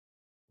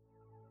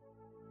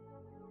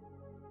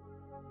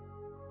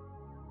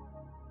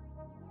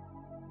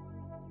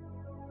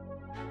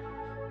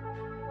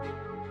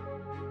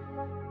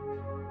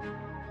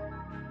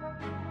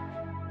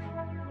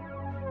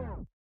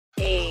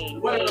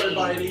What up,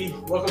 everybody?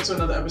 Welcome to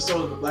another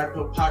episode of the Black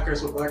Pill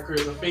Podcast with Black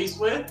Careers are faced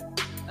with.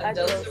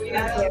 Yes,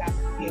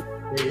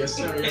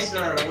 sir. Yes,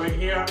 sir. We're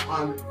here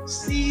on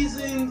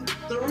season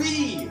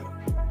 3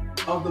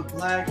 of the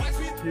Black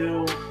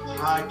Pill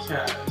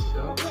Podcast.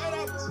 Yo.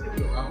 Let's give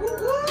it a round.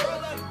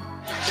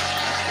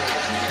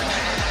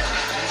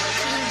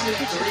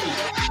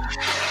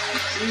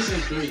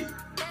 Season 3.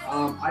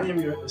 I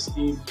am your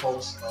esteemed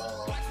host,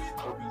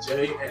 OBJ,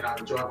 and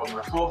I'm joined by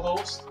my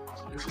co-host.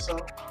 Introduce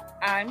yourself.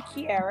 I'm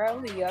Kiara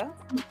Leah.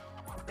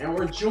 And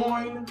we're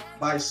joined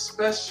by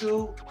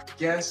special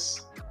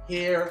guests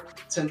here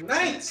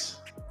tonight.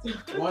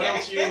 Why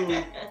don't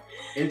you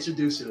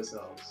introduce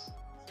yourselves?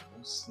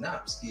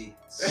 Snapski.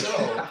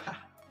 So,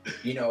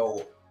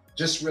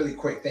 just really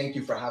quick, thank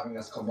you for having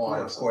us come on.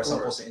 Of course, I'm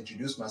supposed to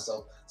introduce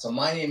myself. So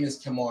my name is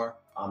Kamar.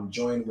 I'm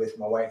joined with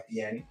my wife,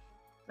 Deannie.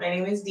 My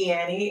name is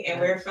Deannie,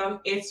 and we're from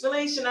It's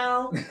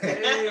Relational.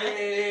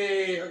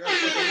 Hey!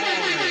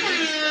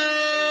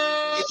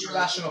 It's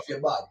relational for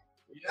your body.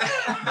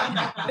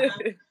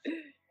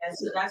 And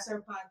so that's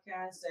our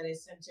podcast that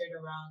is centered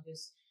around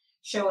just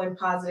showing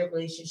positive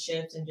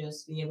relationships and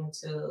just be able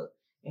to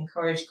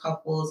encourage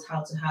couples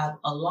how to have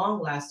a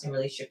long-lasting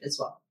relationship as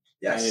well.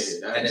 Yes, Hey,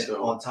 and that's then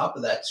dope. on top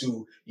of that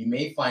too, you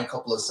may find a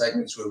couple of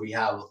segments where we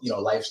have,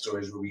 life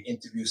stories where we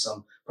interview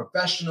some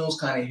professionals,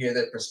 kind of hear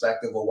their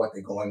perspective of what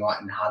they're going on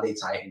and how they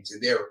tie it into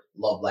their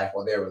love life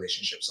or their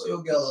relationship. So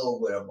you'll get a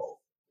little bit of both.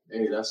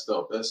 Hey, that's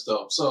dope. That's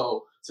dope.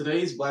 So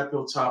today's Black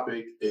Pill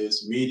topic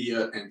is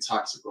media and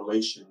toxic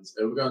relations.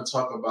 And we're going to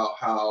talk about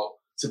how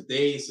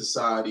today's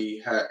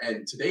society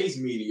and today's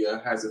media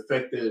has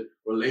affected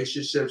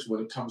relationships when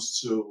it comes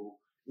to,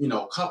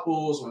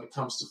 couples, when it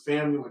comes to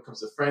family, when it comes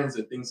to friends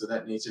and things of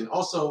that nature. And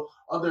also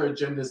other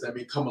agendas that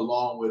may come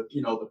along with,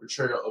 the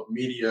portrayal of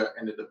media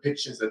and the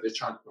depictions that they're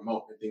trying to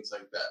promote and things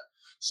like that.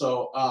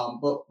 So,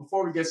 but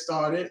before we get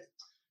started,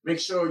 make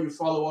sure you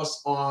follow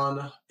us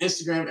on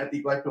Instagram at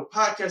the Black Pill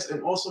Podcast,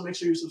 and also make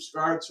sure you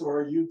subscribe to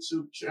our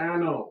YouTube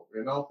channel.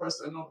 Press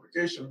that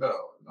notification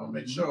bell.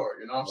 Make sure.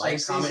 I'm saying?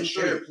 Like, comment,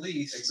 Season share, 3.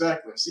 please.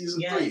 Exactly.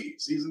 Season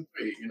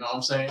 3. You know what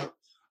I'm saying?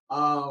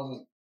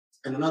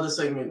 And another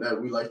segment that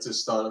we like to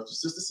start off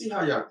just to see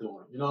how y'all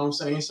doing. You know what I'm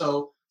saying?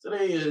 So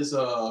today is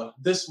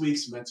this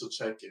week's mental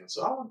check-in.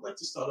 So I would like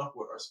to start off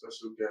with our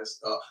special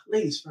guest.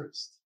 Ladies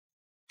first.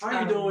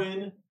 How you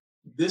doing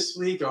this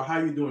week, or how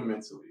you doing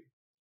mentally?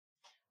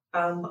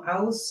 I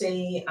would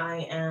say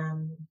I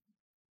am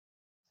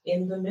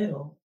in the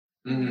middle.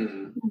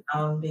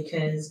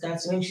 Because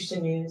got some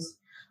interesting news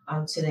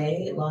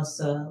today.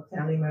 Lost a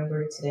family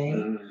member today.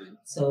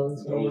 So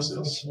it's very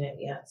unfortunate,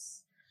 yes.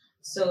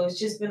 So it's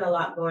just been a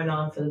lot going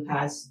on for the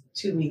past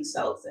 2 weeks,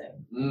 I would say.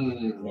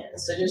 Yeah,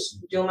 so just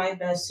doing my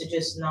best to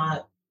just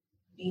not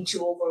be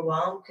too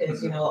overwhelmed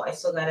because, I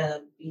still got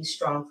to be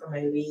strong for my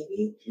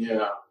baby.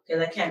 Yeah.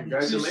 Because I can't be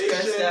too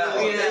stressed out.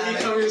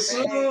 Yeah, coming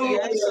soon.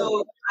 Yeah,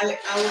 so I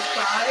will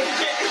cry.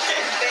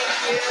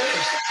 Thank you.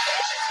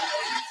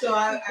 So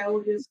I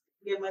will just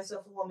give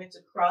myself a moment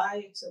to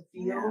cry, to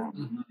feel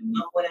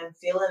what I'm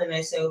feeling. And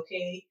I say,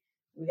 okay,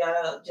 we got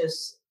to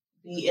just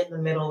be in the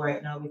middle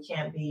right now. We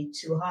can't be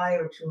too high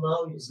or too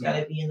low. We just got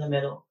to be in the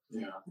middle.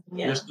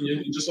 Yeah.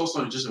 Just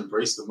also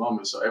embrace the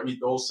moment. So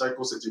those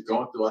cycles that you're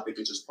going through, I think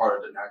it's just part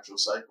of the natural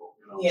cycle.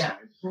 What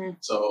I'm saying?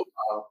 So,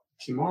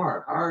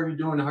 Kimar, how are you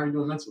doing? How are you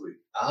doing mentally?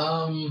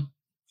 I'm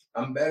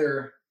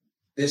better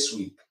this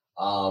week.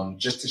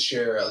 Just to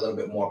share a little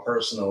bit more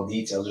personal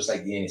details, just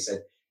like Deannie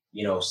said,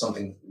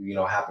 something,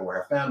 happened with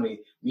her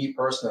family. Me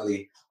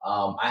personally,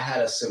 I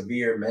had a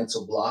severe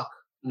mental block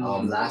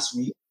last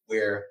week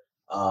where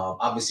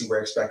obviously we're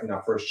expecting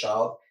our first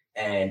child.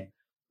 And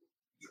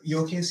you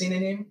okay seeing the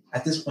name?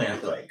 At this point, I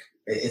feel like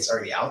it's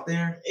already out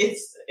there.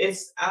 It's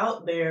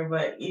out there,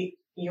 but you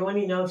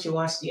only know if you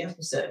watch the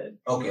episode.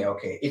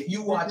 Okay. If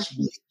you watch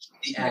the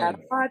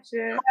anime, Watch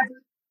it.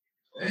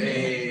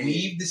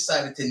 We've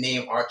decided to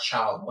name our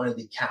child one of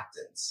the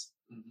captains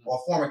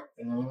or former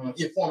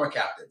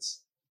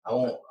captains. I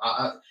won't.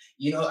 I'll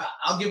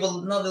give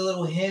another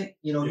little hint.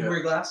 You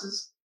wear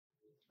glasses.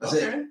 That's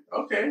it.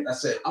 Okay.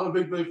 That's it. I'm a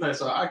big fan,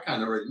 so I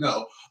kind of already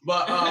know.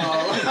 But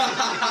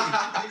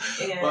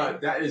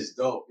but that is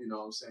dope. You know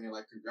what I'm saying?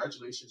 Like,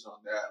 congratulations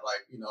on that.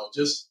 Like,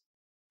 just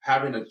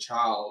having a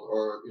child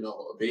or,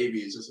 a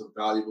baby is just a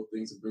valuable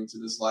thing to bring to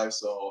this life.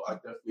 So I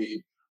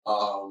definitely,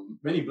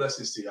 many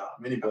blessings to y'all.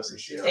 Many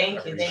blessings to y'all.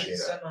 Thank you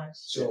so much.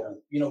 So,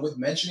 with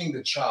mentioning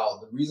the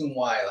child, the reason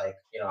why, I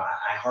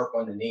harp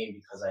on the name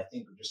because I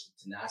think of just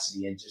the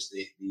tenacity and just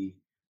the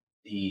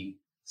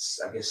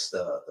I guess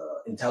the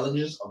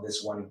intelligence of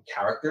this one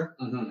character.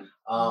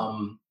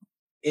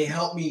 It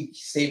helped me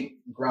stay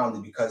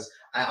grounded because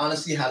I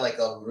honestly had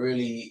a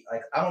really,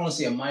 I don't want to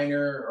say a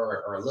minor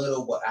or a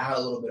little, but I had a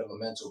little bit of a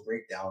mental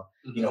breakdown,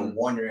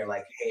 wondering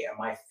hey, am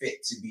I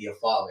fit to be a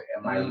father?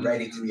 Am I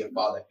ready to be a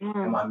father?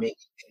 Am I making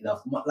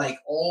enough money?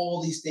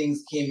 All these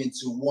things came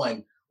into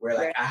one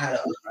where I had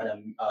a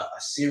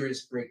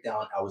serious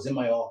breakdown. I was in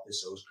my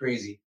office, so it was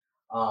crazy.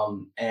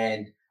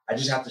 And I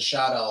just have to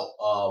shout out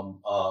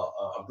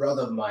a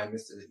brother of mine,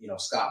 Mr.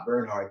 Scott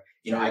Bernhard.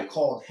 I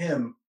called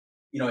him,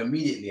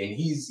 immediately, and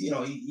he's,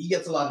 he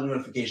gets a lot of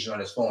notifications on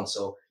his phone.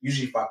 So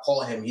usually, if I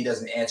call him, he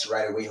doesn't answer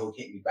right away. He'll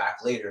hit me back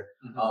later.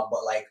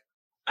 But like,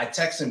 I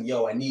text him,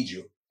 yo, I need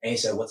you, and he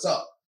said, "What's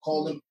up?"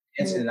 Called him,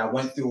 answered, and I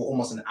went through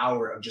almost an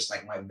hour of just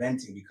like my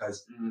venting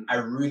because I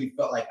really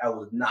felt like I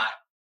was not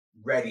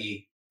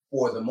ready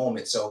for the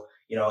moment. So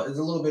it's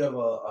a little bit of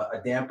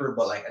a damper,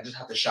 but like I just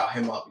have to shout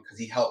him up because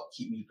he helped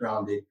keep me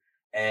grounded.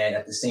 And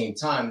at the same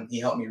time, he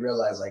helped me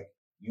realize like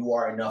you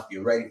are enough.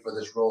 You're ready for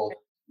this role.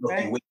 Look,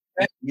 you waited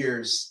 8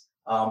 years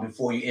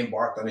before you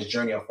embarked on this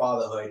journey of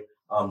fatherhood.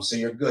 So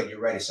you're good. You're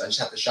ready. So I just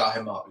have to shout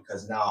him up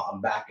because now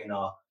I'm back in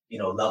a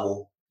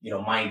level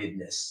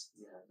mindedness.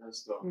 Yeah,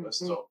 that's dope. That's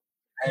dope.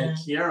 And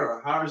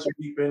Kiara, how has your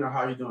week been, or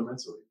how are you doing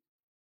mentally?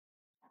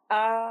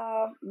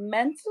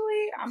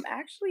 Mentally, I'm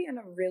actually in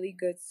a really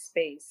good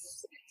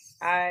space.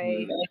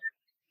 I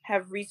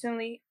have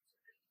recently.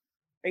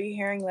 Are you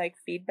hearing like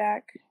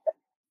feedback?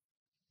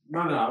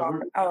 No.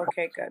 Oh,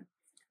 okay, good.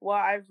 Well,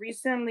 I've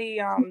recently,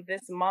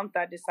 this month,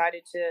 I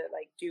decided to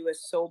like do a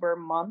sober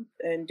month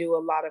and do a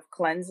lot of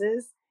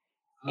cleanses.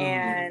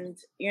 And,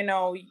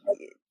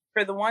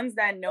 for the ones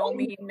that know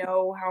me,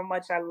 know how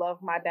much I love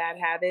my bad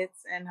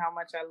habits and how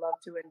much I love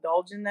to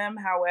indulge in them.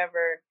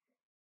 However,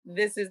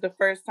 this is the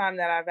first time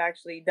that I've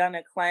actually done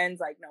a cleanse,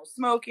 like no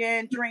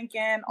smoking,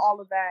 drinking,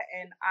 all of that.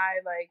 And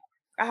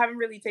I haven't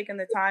really taken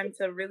the time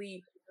to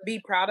really be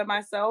proud of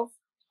myself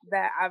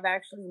that I've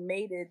actually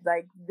made it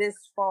like this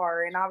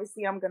far. And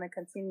obviously I'm going to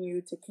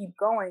continue to keep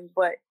going.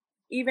 But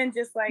even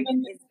just like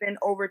it's been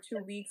over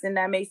 2 weeks, and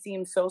that may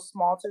seem so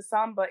small to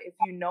some, but if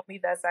you know me,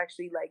 that's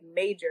actually like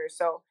major.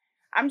 So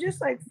I'm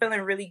just like feeling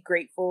really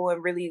grateful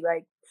and really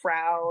like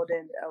proud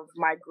and of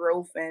my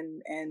growth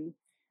and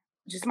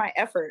just my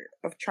effort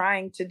of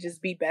trying to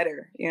just be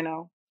better,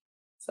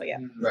 So yeah.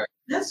 Right.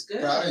 That's good.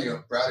 Proud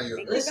of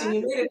you. Listen,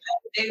 you made it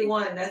past day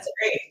one. That's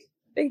great.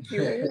 Thank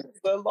you. It's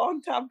a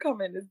long time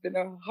coming. It's been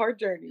a hard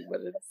journey,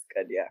 but it's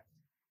good. Yeah.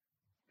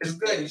 It's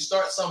good. You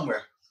start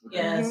somewhere.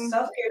 Yeah,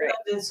 self-care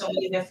comes in so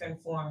many different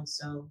forms.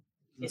 So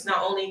it's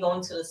not only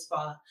going to the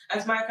spa.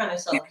 That's my kind of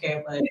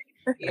self-care, but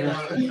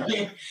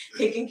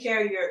taking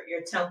care of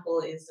your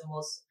temple is the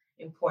most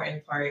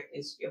important part.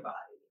 Is your body.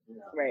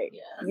 Right.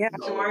 Yeah.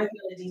 Tomorrow's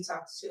doing a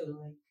detox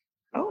too.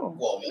 Like,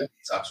 well, my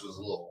detox was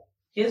a little.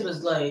 His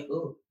was like,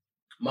 ooh.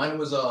 Mine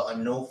was a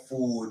no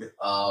food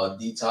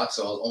detox,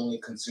 so I was only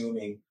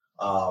consuming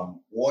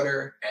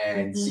water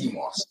and sea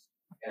moss,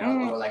 and I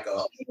was on like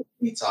a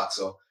detox.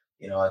 So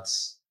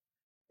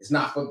it's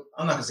not for.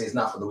 I'm not gonna say it's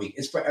not for the week.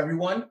 It's for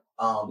everyone.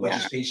 But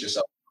just pace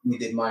yourself. We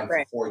did mine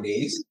for 4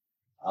 days.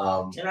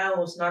 And I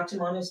almost knocked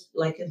him on his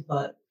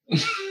butt.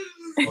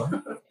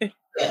 What?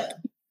 Yeah.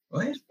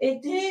 What?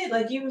 It did.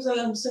 Like he was like,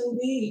 I'm so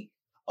weak.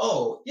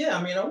 Oh yeah,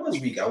 I mean I was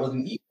weak. I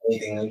wasn't eating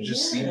anything. I was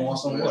just sea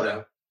moss and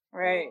water.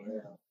 Right.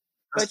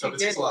 But you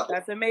did it.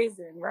 That's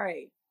amazing,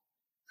 right?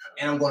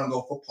 And I'm gonna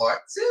go for part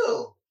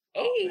 2.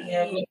 Hey.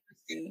 Yeah,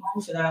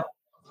 for that.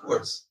 Of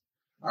course.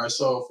 All right.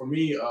 So for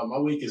me, my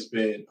week has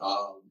been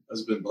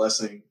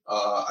blessing.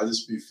 I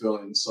just be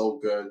feeling so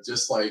good.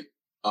 Just like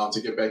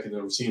to get back in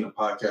the routine of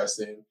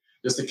podcasting,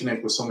 just to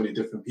connect with so many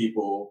different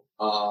people.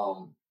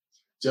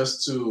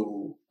 Just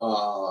to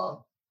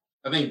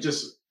I think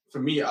just for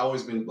me, I've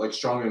always been like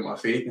strong in my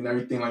faith and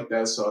everything like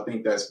that. So I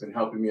think that's been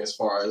helping me as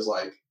far as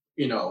like,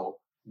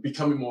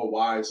 becoming more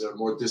wiser,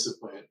 more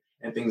disciplined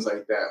and things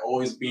like that.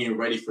 Always being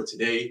ready for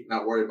today,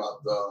 not worried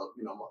about the,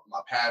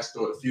 my past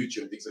or the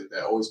future and things like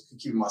that. Always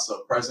keeping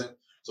myself present.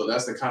 So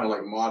that's the kind of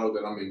like motto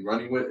that I'm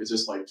running with. It's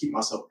just like keep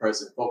myself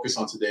present, focus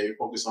on today,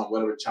 focus on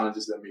whatever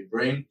challenges that may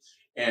bring,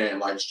 and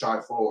like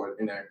strive forward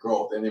in that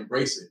growth and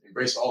embrace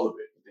all of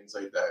it and things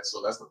like that.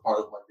 So that's the part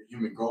of like the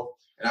human growth,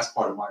 and that's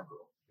part of my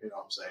growth. You know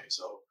what I'm saying?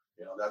 So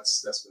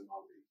that's been my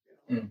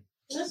week.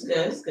 That's good.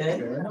 That's good.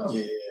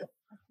 Yeah.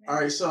 All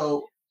right.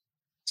 So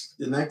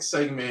the next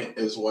segment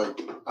is what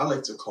I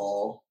like to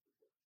call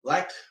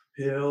Black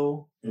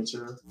Pill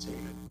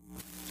Entertainment.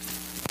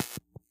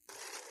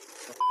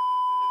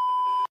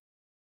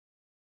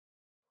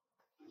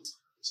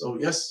 So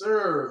yes,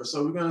 sir.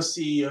 So we're gonna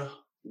see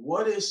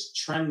what is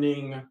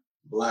trending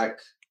Black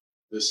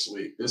this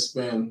week. There's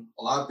been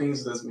a lot of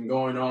things that's been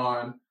going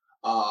on.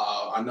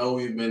 I know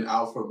we've been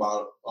out for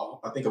about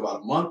a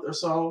month or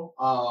so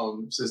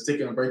since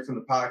taking a break from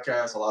the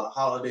podcast. A lot of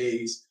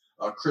holidays,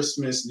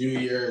 Christmas, New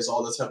Year's,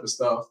 all that type of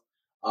stuff.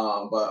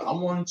 But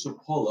I'm wanting to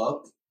pull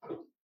up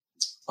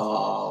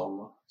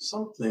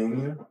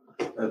something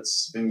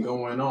that's been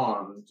going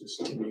on.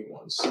 Just give me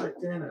 1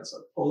 second as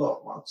I pull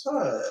up my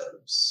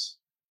tabs.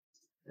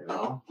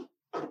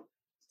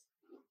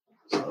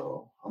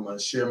 So I'm gonna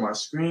share my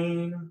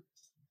screen.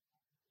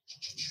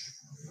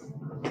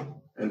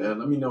 And then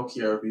let me know,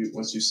 Kiara,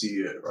 once you see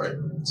it, right?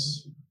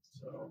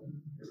 So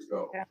here we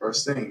go. Yeah.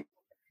 First thing.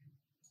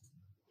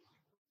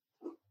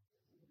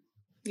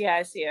 Yeah,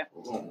 I see it.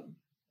 Boom.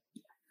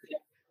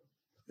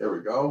 There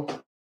we go.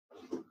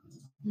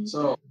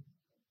 So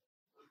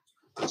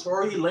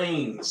Tory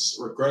Lanez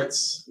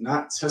regrets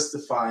not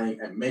testifying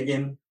at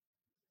Megan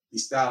Thee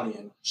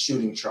Stallion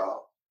shooting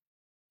trial.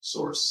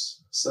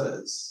 Source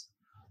says.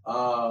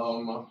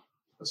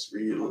 Let's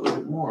read a little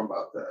bit more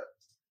about that.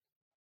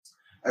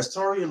 As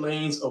Tory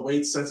Lanez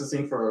awaits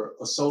sentencing for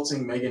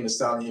assaulting Megan Thee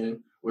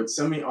Stallion with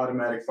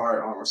semi-automatic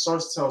firearm, a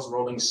source tells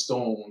Rolling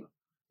Stone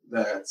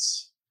that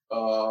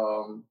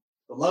the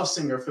Love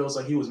singer feels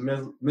like he was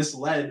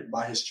misled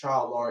by his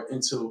trial lawyer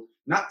into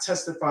not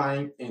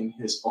testifying in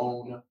his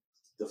own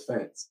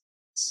defense.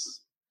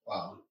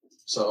 Wow.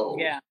 So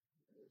yeah,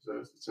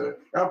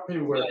 I'm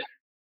pretty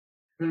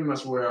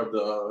much aware of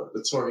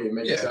the Tory and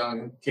Megan Thee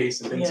Stallion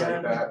case and things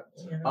like that.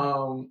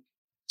 Yeah.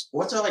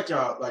 What's your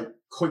like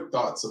quick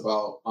thoughts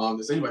about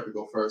this? Anybody could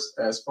go first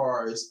as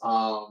far as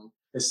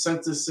his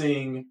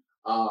sentencing,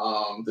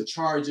 the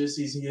charges.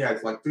 He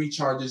had like 3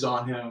 charges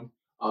on him,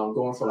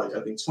 going for like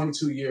I think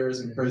 22 years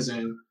in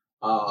prison.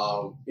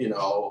 I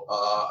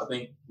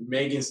think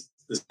Megan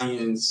Thee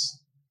Stallion's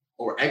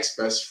or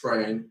ex-best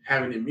friend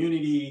having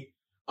immunity,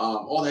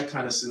 all that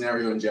kind of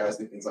scenario and jazz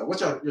and things like.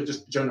 What's your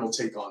just general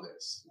take on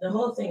this? The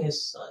whole thing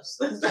is sus.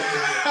 The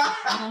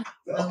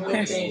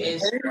whole thing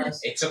is sus.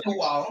 It took a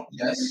while,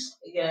 yes.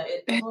 Yeah,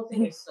 the whole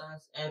thing is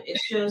sus, and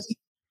it's just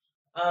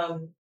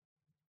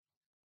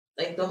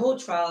like the whole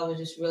trial was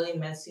just really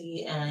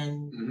messy,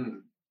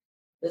 and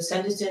the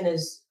sentencing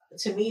is,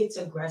 to me, it's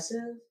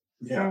aggressive.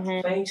 Yeah,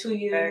 22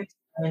 years.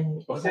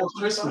 And before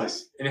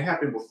Christmas, and it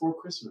happened before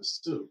Christmas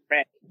too.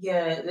 Right.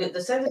 Yeah,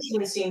 the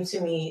sentencing seemed to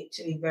me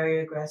to be very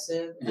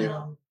aggressive.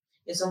 Yeah.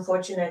 It's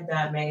unfortunate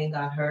that Megan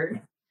got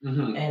hurt,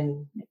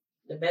 and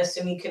the best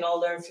thing we can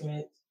all learn from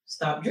it: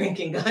 stop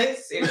drinking,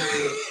 guys.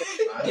 Seriously,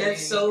 get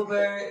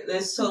sober.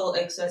 This whole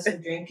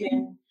excessive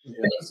drinking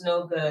is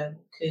no good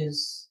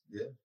because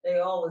they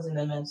all was in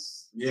a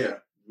mess. Yeah,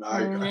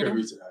 I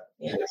agree to that.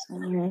 Yeah,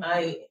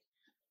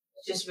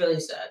 it's just really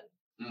sad.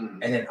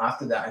 And then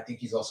after that, I think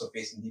he's also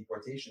facing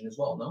deportation as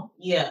well, no?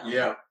 Yeah.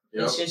 Yeah.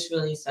 Yep. It's just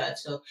really sad.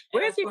 So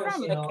where is he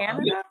from?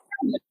 Canada?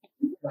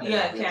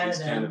 Yeah,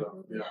 Canada. Canada.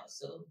 Yeah.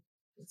 So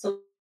it's a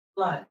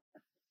lot.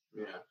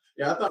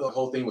 Yeah, I thought the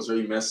whole thing was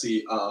really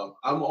messy.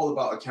 I'm all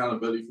about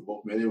accountability for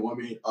both men and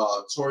women.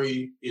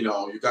 Tory,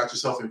 you got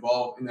yourself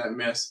involved in that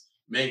mess.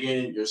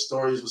 Megan, your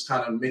stories was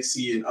kind of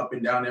mixy and up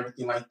and down,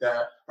 everything like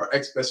that. Her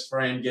ex-best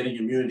friend getting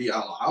immunity. I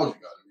don't know how she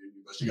got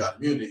immunity, but she got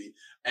immunity.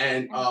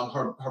 And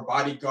her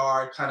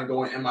bodyguard kind of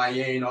going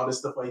MIA and all this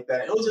stuff like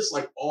that. It was just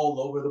like all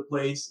over the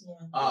place.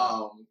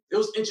 Yeah. It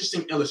was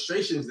interesting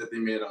illustrations that they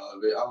made out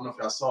of it. I don't know if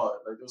y'all saw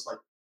it. Like it was like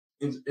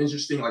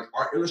interesting like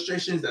art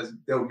illustrations that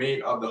were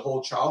made of the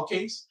whole trial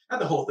case. Not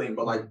the whole thing,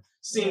 but like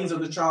scenes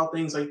of the trial,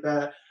 things like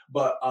that.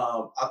 But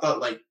I thought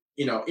like,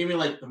 even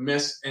like the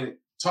mess and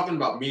talking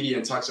about media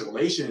and toxic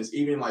relations,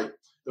 even like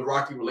the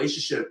rocky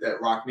relationship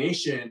that Roc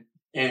Nation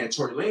and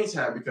Tory Lanez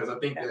had, because I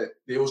think that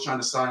they was trying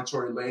to sign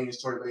Tory Lanez.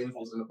 Tory Lanez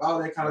wasn't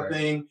about that kind of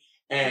thing.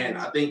 And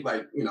I think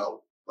like,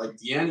 like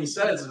Deannie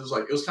says, it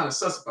was kind of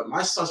sus. But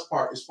my sus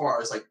part as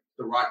far as like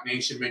the Roc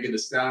Nation, Megan Thee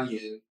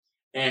Stallion,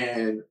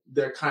 and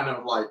they're kind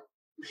of like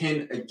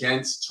pinned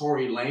against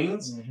Tory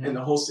Lanez and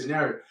the whole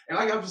scenario. And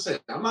like I'm just saying,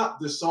 I'm not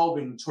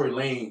dissolving Tory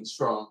Lanez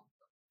from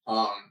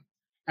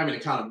having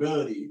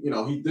accountability.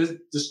 He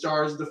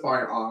discharged the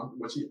firearm,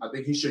 which I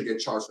think he should get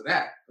charged for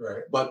that.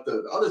 Right. But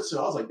the other 2,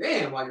 I was like,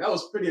 damn, like that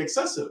was pretty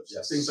excessive.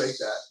 Yes. Things like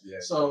that. Yeah.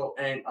 So,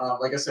 and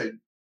like I said,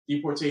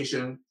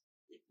 deportation,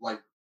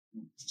 like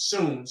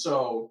soon.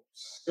 So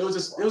it was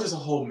just a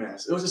whole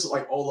mess. It was just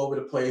like all over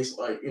the place.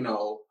 Like,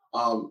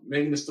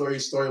 Megan Thee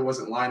story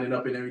wasn't lining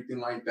up and everything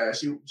like that.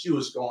 She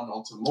was going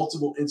on to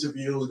multiple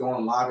interviews,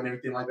 going live and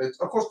everything like that.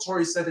 Of course,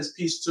 Tory said his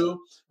piece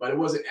too, but it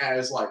wasn't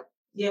as like.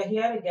 Yeah, he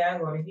had a gag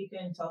order. He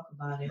couldn't talk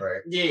about it.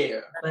 Right. Yeah.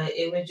 But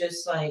it was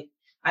just like,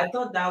 I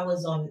thought that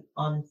was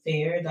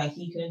unfair that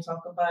he couldn't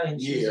talk about it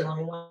and she's the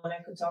only one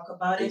that could talk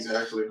about it.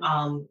 Exactly.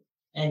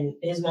 And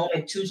his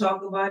moment to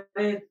talk about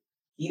it,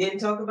 he didn't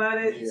talk about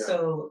it. Yeah.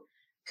 So,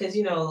 because,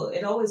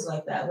 it always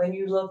like that. When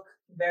you look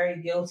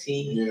very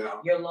guilty,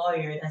 your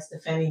lawyer that's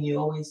defending you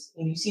always,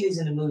 and you see this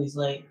in the movies,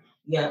 like,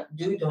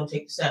 dude don't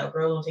take the stand,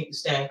 girl don't take the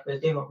stand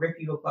because they're gonna rip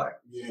you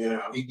apart.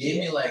 Yeah. It gave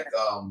me like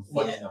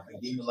funny enough,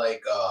 it gave me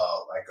like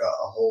a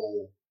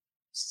whole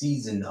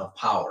season of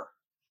Power.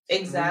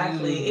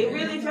 Exactly. It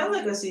really felt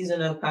like a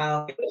season of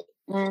Power.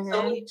 So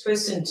many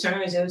twists and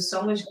turns. There was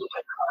so much going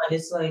on.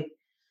 It's like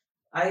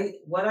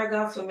what I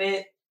got from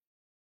it,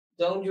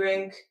 don't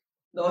drink,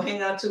 don't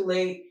hang out too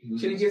late,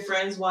 choose your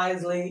friends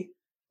wisely.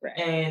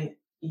 And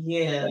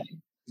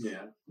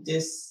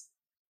just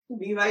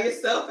be by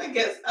yourself, I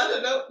guess. I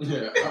don't know.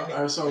 Yeah.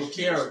 All right, so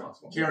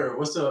Kiara,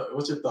 what's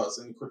your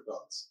thoughts? Any quick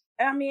thoughts?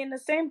 I mean, the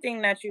same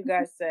thing that you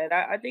guys said.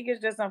 I think it's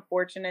just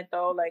unfortunate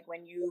though, like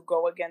when you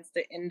go against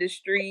the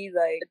industry,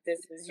 like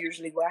this is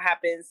usually what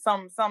happens.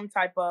 Some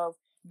type of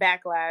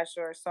backlash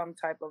or some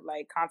type of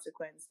like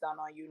consequence done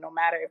on you, no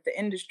matter if the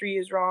industry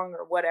is wrong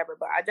or whatever.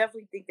 But I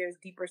definitely think there's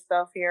deeper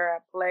stuff here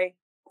at play.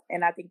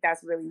 And I think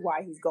that's really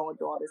why he's going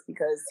through all this,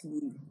 because he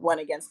went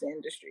against the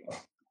industry.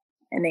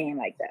 And they ain't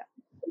like that.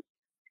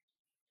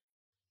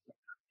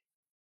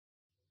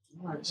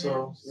 All right,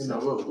 so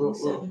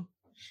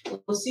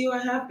we'll see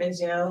what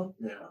happens. Yeah.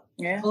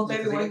 Hope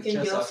everyone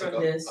can heal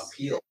from this.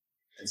 Appeal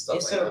and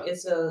stuff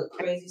It's a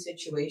crazy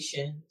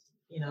situation.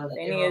 That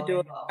they need to do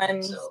a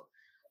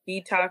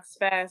detox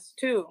fast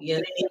too. Yeah,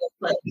 they need to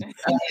play.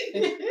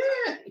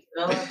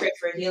 I pray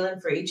for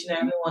healing for each and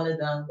every one of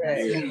them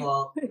that's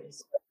involved.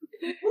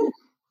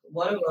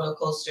 What a roller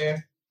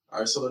coaster. All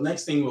right, so the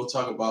next thing we'll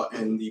talk about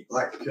in the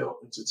Black Pill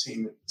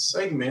Entertainment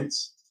segment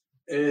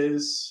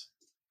is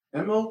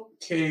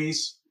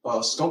MLK's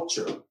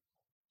sculpture.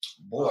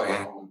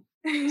 Boy,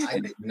 I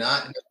did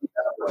not know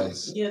that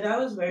was. Yeah, that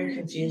was very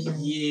confusing.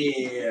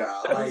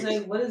 Yeah. I was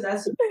like, what is that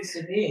supposed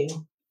to be?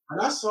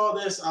 When I saw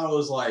this, I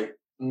was like,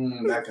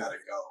 that gotta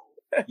go.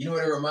 You know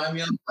what it reminded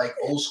me of? Like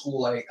old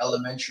school, like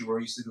elementary, where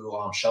we used to do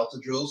shelter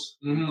drills.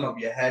 Mm-hmm. Cover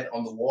your head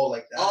on the wall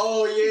like that.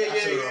 Oh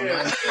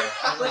yeah.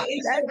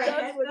 That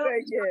does look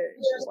like it.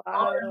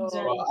 Wow.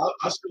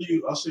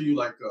 I'll show you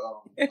like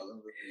so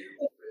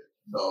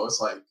it's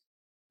like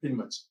pretty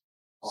much.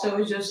 So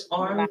it's just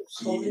arms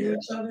holding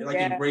each other, like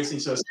embracing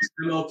each other.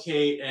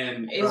 MLK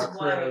and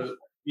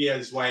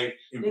his wife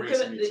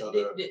embracing each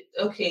other.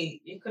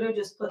 You could have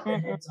just put their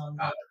heads on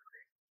that.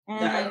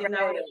 I think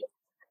that would have.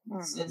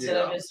 Instead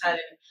of just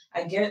having,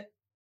 I get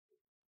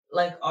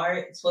like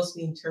art, it's supposed to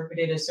be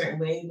interpreted a certain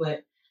way,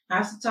 but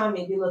half the time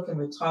they be looking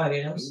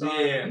retarded. I'm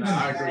sorry. Yeah, no,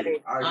 I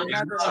agree.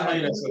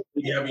 Somebody that's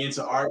heavy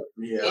into art.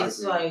 Yeah,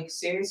 it's like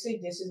seriously,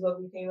 this is what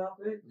we came up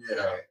with.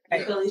 Yeah,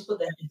 you could at least put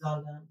the hands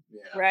on them.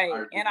 Yeah,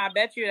 right, and I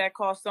bet you that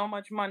cost so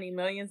much money,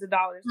 millions of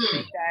dollars to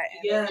make that.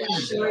 Yeah,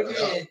 it sure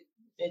did.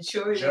 It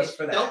sure just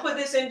did. Don't put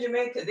this in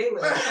Jamaica. They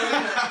would.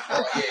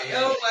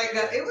 Oh my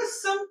God, it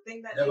was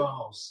something that.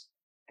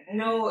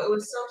 No, it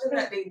was something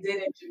that they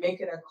did in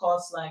Jamaica that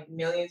cost like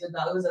millions of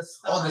dollars. It was a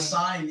sign. Oh, the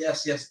sign,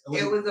 yes. It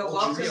was a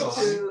welcome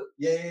to.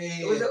 Yeah.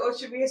 It was an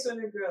Ocho Rios or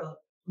Negril.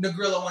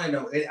 Negril, I want to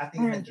know. I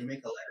think it had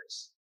Jamaica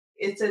letters.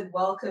 It said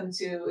welcome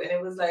to, and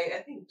it was like,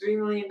 I think $3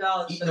 million.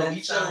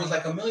 Each one was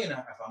like $1 million, if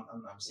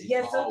I'm not mistaken.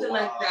 Yeah, something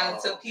like that.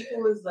 So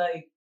people was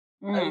like,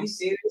 are you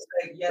serious?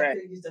 Like, you have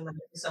to use them to do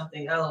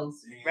something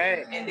else.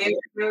 Right. And they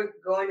were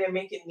going there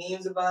making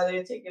memes about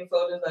it, taking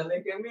photos, like,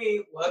 look at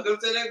me, welcome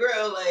to the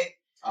grill. Like,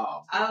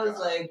 I was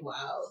like,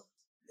 wow,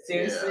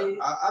 seriously.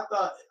 Yeah. I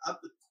thought, I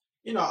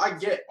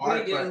get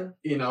art, but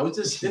it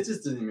just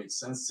didn't make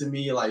sense to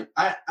me. Like,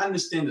 I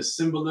understand the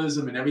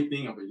symbolism and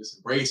everything of just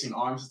embracing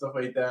arms and stuff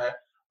like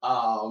that.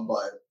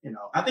 But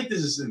I think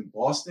this is in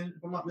Boston,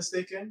 if I'm not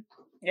mistaken.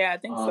 Yeah, I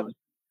think so.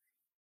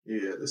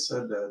 Yeah, they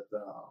said that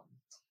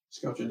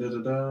sculpture.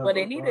 But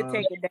they need to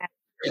take it down.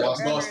 Yeah,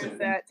 Boston.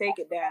 Take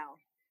it down.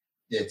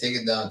 Yeah, take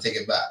it down, take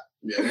it back.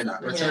 Yeah, they're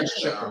not going to take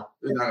this down.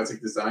 They're not going to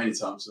take this down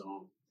anytime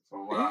soon.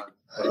 From what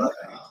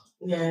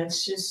yeah,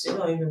 it's just, it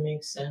don't even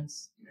make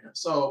sense. Yeah.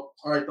 So,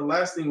 all right, the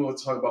last thing we'll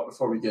talk about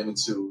before we get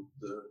into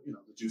the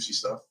the juicy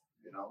stuff,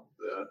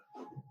 the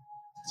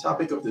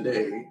topic of the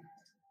day.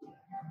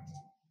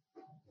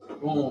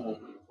 Boom,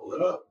 pull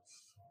it up.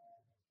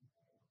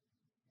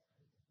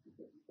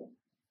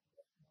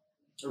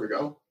 There we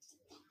go.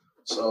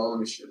 So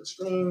let me share the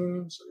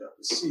screen so you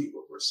can see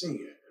what we're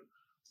seeing.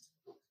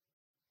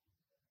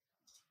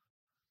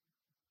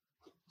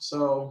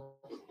 So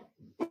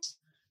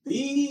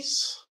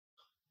these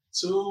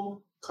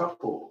two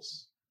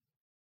couples,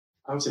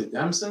 I would say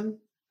Damson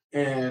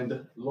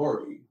and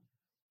Lori.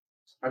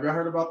 Have you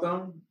heard about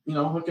them?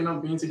 Hooking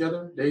up, being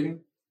together,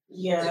 dating?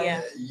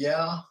 Yeah.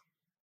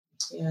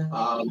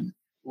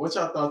 What's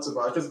your thoughts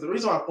about it? Because the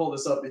reason why I pulled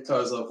this up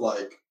because of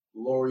like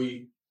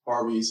Lori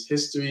Harvey's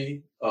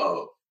history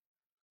of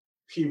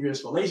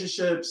previous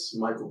relationships,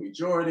 Michael B.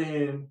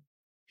 Jordan,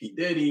 P.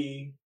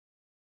 Diddy,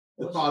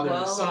 the father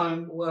and the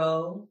son.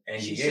 Well,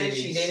 and she said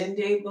she didn't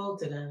date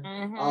both of them.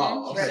 Mm-hmm.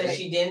 Oh, okay. She said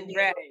she didn't date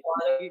the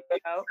father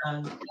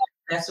and the son.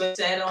 That's what it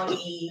said on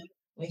E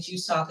when she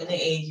was talking to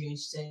Adrian. She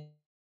said,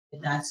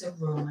 that's a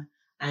rumor.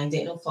 I ain't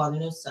dating no father,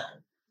 no son.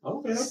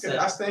 Okay. So,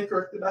 I stand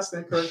corrected. I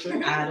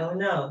don't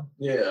know.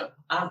 Yeah.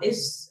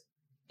 It's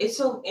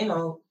so,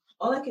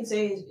 all I can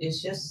say is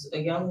it's just a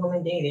young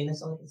woman dating.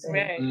 That's all I can say.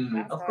 Right.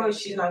 Mm-hmm. Of course,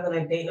 she's not going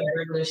to date a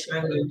regular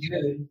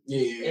dude.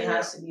 Yeah. It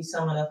has to be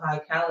someone of high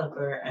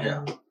caliber,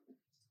 and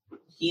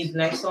he's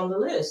next on the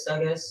list,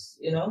 I guess.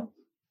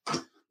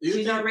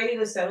 She's not ready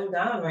to settle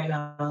down right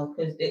now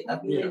because I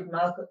believe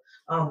Malcolm.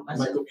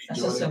 Michael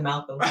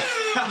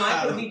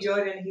B.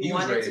 Jordan. He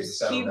wanted to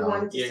settle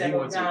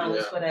down.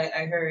 That's what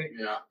I heard.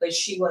 Yeah. But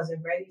she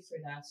wasn't ready for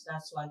that, so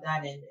that's why that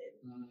ended.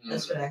 Mm-hmm.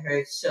 That's what I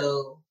heard.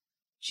 So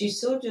she's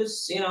still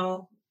just,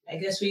 I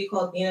guess what you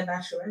call being a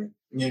bachelorette.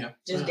 Yeah.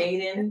 Just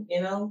dating,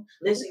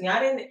 Listen,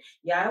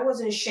 I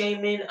wasn't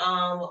shaming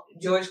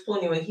George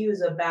Clooney when he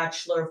was a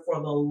bachelor for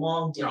the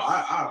longest. No,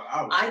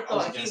 I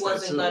thought he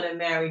wasn't gonna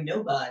marry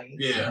nobody.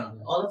 Yeah.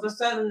 All of a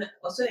sudden,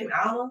 what's her name?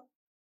 Alma?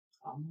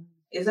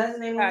 Is that his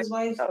name of his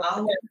wife?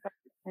 Alma?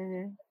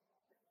 Mm-hmm.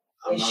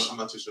 I'm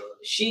not too sure.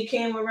 She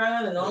came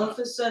around, and all of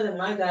a sudden,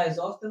 my guy's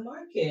off the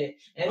market,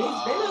 and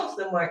he's been off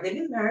the market.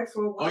 They've been married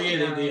for a while. Oh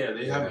yeah,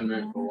 they have been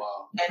married for a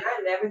while. And I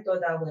never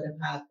thought that would have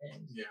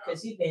happened. Yeah,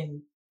 because he's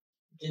been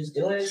just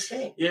doing his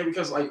thing. Yeah,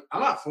 because like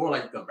I'm not for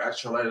like The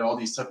Bachelor and all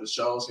these type of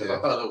shows because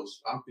I thought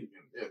I'm thinking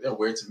they're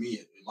weird to me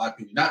in my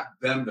opinion. Not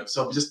them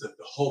themselves, just the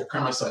whole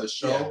premise of the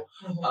show.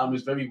 Yeah.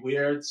 Is very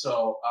weird.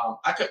 So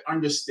I could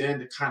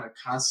understand the kind of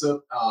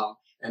concept.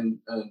 And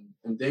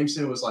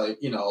Jameson was like,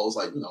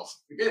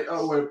 forget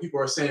what people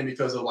are saying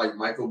because of like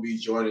Michael B.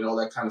 Jordan and all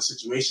that kind of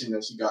situation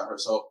that she got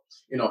herself,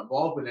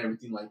 involved with and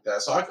everything like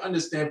that. So I can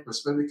understand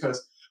perspective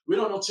because we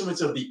don't know too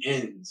much of the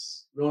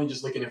ends. We're only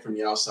just looking in from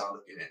the outside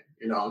looking in.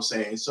 You know what I'm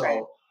saying? So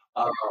right.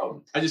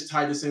 I just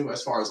tied this in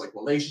as far as like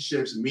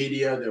relationships,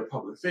 media, their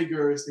public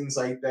figures, things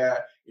like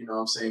that. You know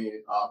what I'm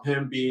saying?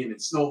 Him being in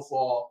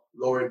Snowfall,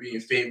 Lori being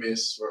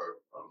famous for,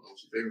 I don't know if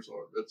she's famous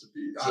or to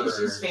be honest.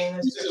 She's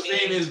famous. She's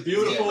famous,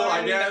 beautiful,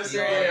 I guess.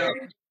 Yeah.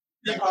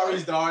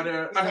 Harry's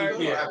daughter. I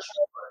mean, yeah.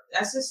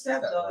 That's his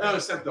stepdaughter. No,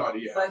 his stepdaughter,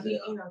 yeah. But he,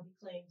 he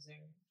claims her.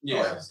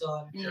 Yeah. His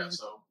daughter. Yeah,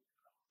 so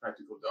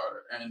practical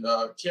daughter. And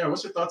Kiara,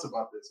 what's your thoughts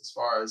about this as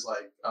far as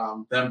like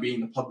them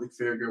being a public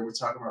figure? We're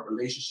talking about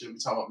relationship, we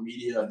talk about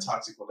media and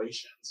toxic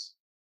relations.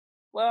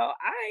 Well,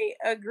 I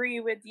agree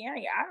with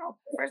Deanna.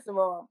 First of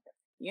all,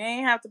 you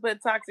ain't have to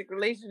put toxic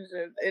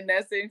relationships in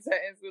that same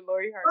sentence with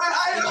Lori Harvey.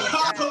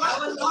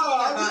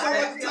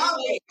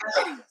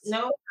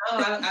 No,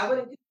 I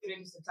wouldn't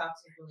consider this a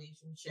toxic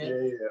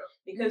relationship. Yeah.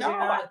 Because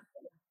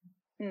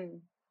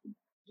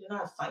you're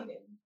not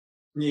fighting.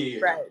 Yeah.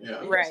 Right.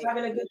 Yeah. Right. Just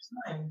having a good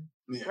time.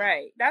 Yeah.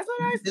 Right. That's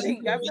what I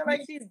think. I feel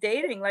like she's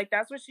dating. Like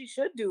that's what she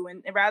should do,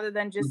 and rather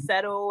than just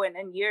settle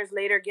and years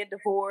later get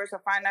divorced or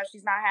find out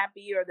she's not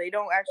happy or they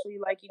don't actually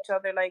like each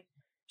other. Like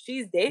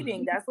she's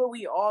dating. That's what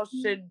we all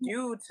should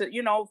do to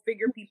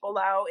figure people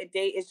out and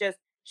date. It's just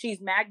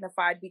she's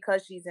magnified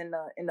because she's in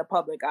the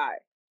public eye.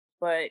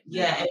 But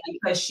and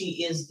because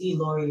she is the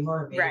Lori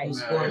Harvey, right?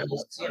 Who's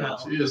gorgeous, She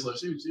is.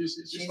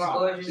 She's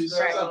gorgeous. She's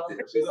girl.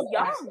 She's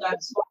young.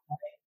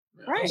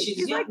 Right.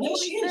 She's young.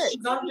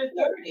 She's under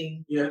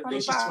 30. Yeah, I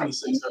think she's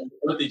 26. Her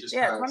birthday just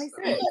passed.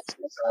 26.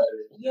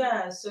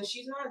 Yeah, so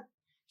she's not.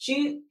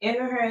 She in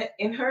her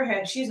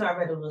head, she's not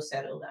ready to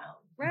settle down.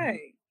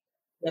 Right.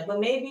 Yeah, but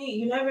maybe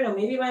you never know.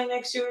 Maybe by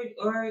next year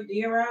or the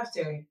year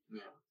after,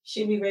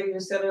 she'll be ready to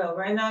settle down.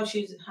 Right now,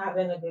 she's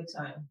having a good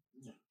time,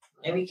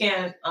 and we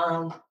can't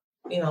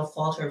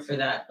fault her for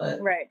that.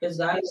 But because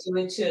guys do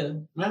it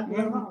too. Yeah.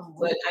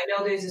 But I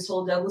know there's this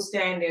whole double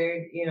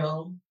standard.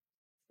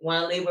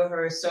 Want to label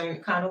her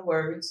certain kind of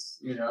words,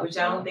 which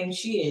I don't think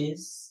she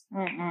is.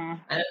 And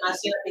I'm not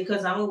saying that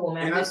because I'm a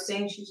woman. I'm just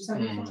saying she's just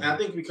having fun. And I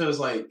think because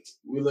like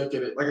we look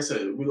at it, like I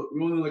said, we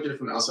only look at it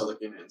from the outside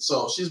looking in.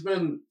 So she's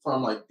been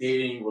from like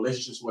dating,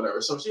 relationships,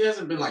 whatever. So she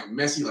hasn't been like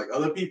messy like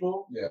other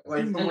people. Yeah.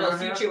 Like no,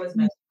 Future was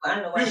messy. I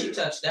don't know why she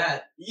touched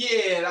that.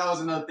 Yeah, that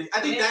was another thing.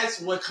 I think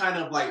that's what kind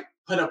of like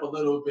put up a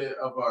little bit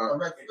of a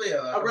red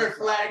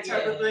flag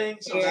type of thing.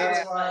 So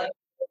that's why.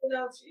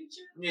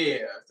 Future?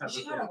 Yeah.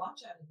 She gotta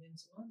watch out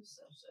against some other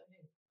stuff.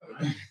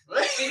 So,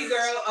 City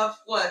Girl of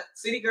what?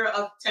 City Girl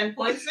of 10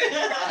 points? All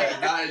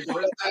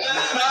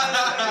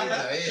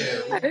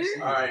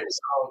right,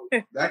 so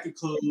that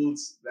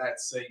concludes that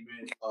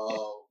segment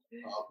of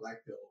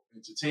Black Pill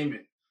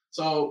Entertainment.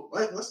 So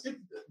let's get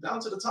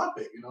down to the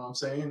topic. You know what I'm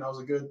saying? That was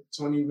a good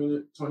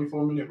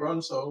 24-minute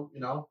run. So,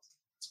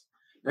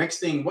 next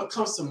thing, what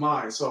comes to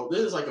mind? So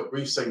this is like a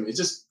brief segment. It's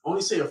just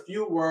only say a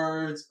few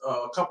words,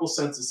 a couple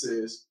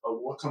sentences of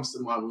what comes to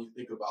mind when you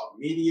think about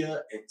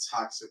media and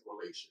toxic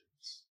relations.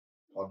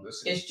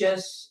 Publicity. It's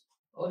just,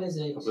 what is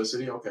it?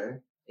 Publicity, okay.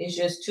 It's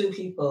just two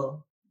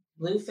people,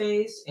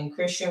 Blueface and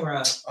Christian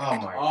Rock. Oh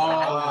my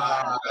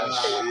God.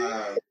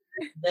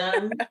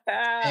 Them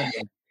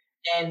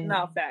and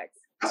no facts.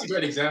 That's a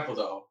great example,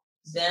 though.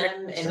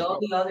 Them and all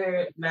the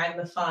other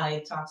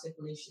magnified toxic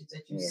relations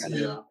that you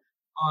see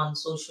on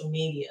social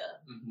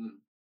media.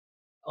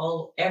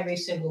 Every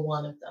single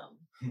one of them.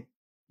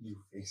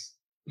 Blueface.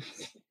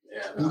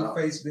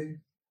 Blueface, baby.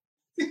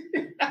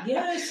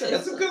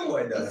 That's a good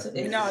one, though.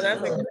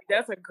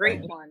 That's a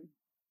great one.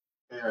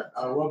 Yeah.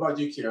 What about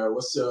you, Kiara?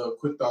 What's your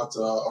quick thoughts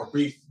or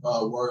brief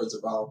words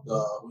about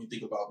when you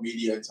think about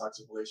media and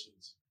toxic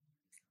relations?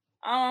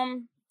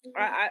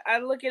 I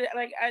look at it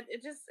like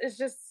it's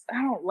just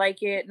I don't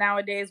like it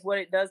nowadays what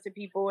it does to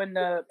people and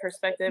the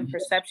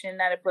perception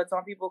that it puts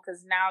on people,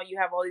 because now you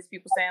have all these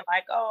people saying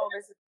like, oh,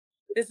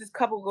 this is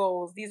couple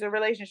goals, these are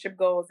relationship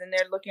goals, and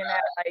they're looking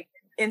at like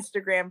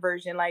Instagram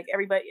version, like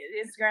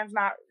Instagram's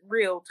not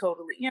real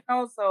totally,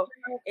 so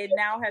it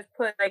now has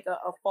put like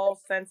a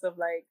false sense of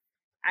like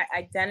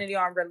identity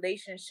on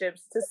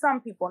relationships to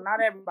some people,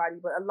 not everybody,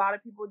 but a lot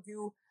of people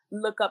do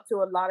look up to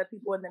a lot of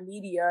people in the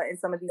media in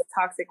some of these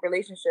toxic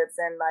relationships,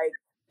 and like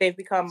they've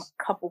become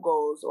couple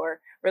goals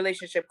or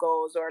relationship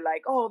goals, or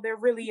like, oh, they're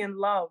really in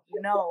love,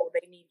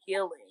 they need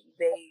healing,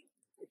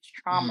 it's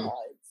trauma,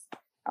 it's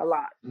a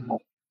lot.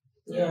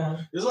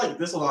 There's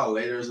a lot of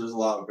layers, there's a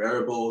lot of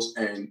variables,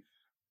 and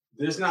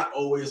there's not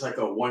always like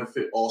a one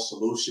fit all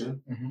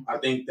solution. I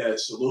think that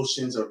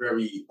solutions are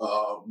very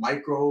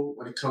micro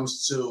when it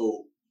comes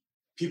to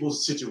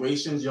people's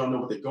situations. You don't know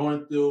what they're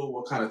going through,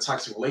 what kind of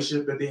toxic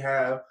relationship that they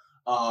have.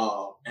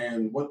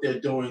 and what they're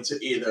doing to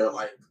either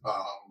like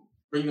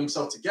bring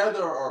themselves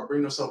together or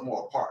bring themselves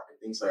more apart and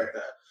things like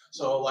that.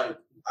 So like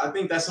I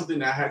think that's something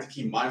that I had to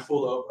keep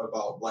mindful of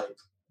about like,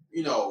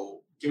 you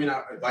know, giving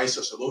out advice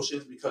or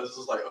solutions, because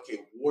it's like,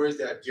 okay, where is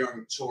that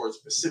gearing towards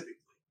specifically?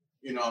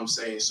 You know what I'm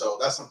saying? So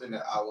that's something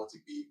that I want to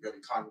be very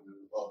cognizant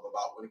of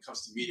about when it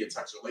comes to media and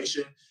toxic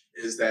relation,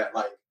 is that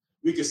like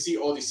we can see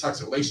all these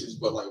toxic relations,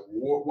 but like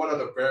what are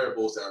the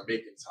variables that are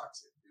making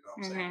toxic? You know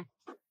what I'm saying?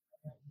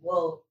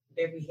 Well,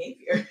 their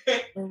behavior.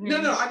 No,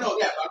 I know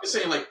that. But I'm just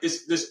saying, like,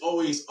 there's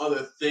always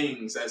other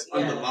things that's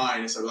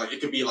underlying. So, like, it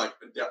could be like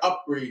their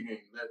upbringing,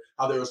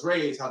 how they was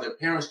raised, how their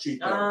parents treat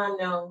them.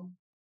 No.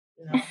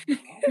 I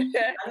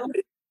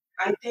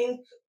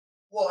think.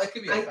 Well, it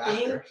could be a factor.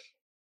 Think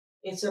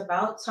it's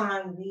about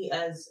time we,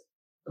 as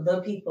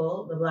the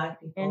people, the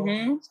Black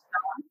people,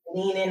 stop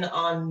leaning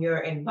on your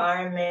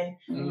environment.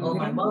 Oh,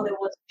 my mother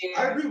was there.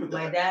 I agree with that.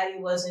 My daddy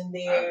wasn't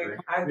there.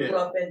 I grew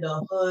up in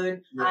the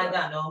hood. I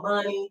got no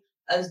money.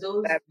 As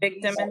those that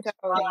victim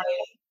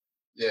mentality.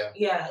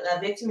 That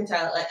victim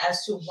mentality. Like,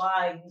 as to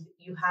why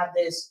you have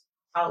this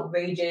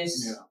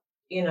outrageous,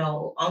 you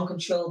know,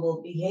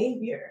 uncontrollable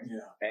behavior,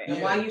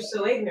 and why you're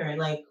so ignorant.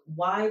 Like,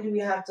 why do we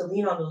have to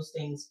lean on those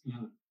things?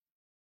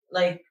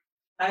 Like,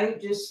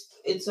 it's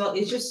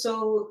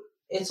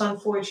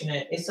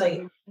unfortunate. It's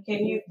like,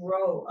 can you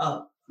grow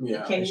up?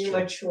 Can you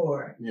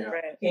mature?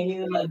 Can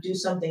you like do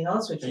something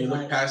else with your life? Can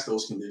you look past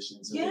those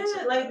conditions?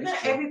 Like not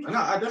every.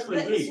 I definitely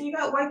agree. You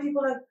got white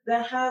people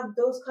that have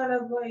those kind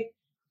of like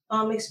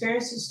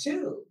experiences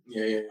too.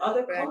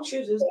 Other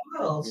cultures as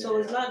well. So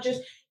it's not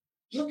just,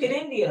 look at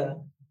India.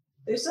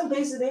 There's some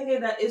places in India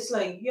that it's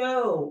like,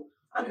 yo,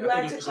 I'm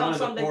glad to come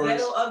from the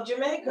ghetto of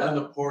Jamaica. One of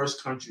the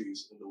poorest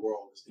countries in the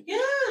world.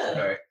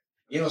 Right.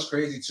 You know, it's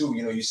crazy too.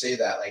 You know, you say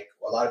that like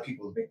a lot of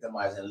people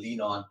victimize and lean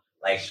on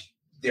like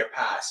their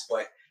past,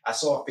 but I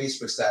saw a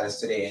Facebook status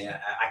today and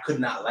I could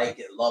not like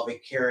it, love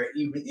it, care it,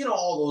 even, you know,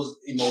 all those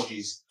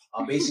emojis.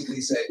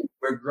 Basically said,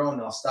 we're grown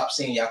now. Stop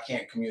saying y'all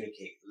can't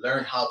communicate.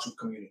 Learn how to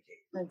communicate.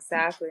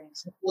 Exactly.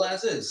 Simple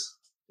as is.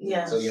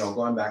 Yeah. So, you know,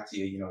 going back to,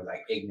 you know,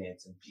 like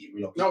ignorance and,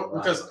 you know. No,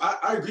 because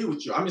I agree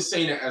with you. I'm just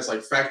saying it as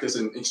like factors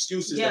and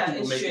excuses that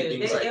people make things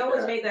like that. They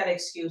always make that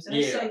excuse. And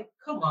it's like,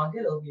 come on,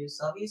 get over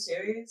yourself. Are you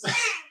serious?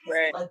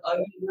 Right. Like, are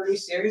you really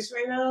serious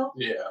right now?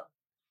 Yeah.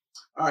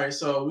 All right.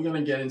 So we're going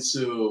to get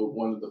into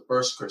one of the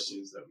first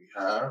questions that we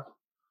have.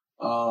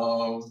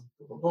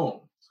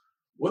 Boom.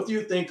 What do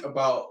you think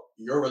about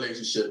your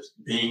relationships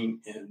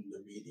being in the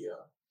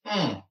media?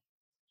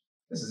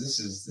 This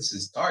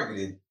is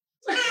targeted.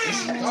 This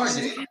is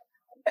targeted.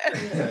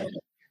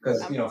 Because,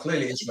 you know,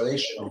 clearly it's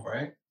relational,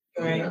 right?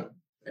 Right.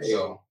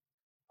 So,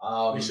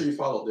 make sure you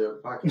follow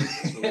their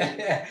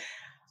podcast.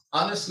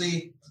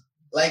 Honestly,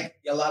 like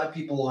a lot of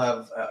people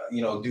have,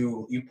 you know,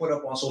 you put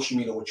up on social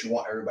media what you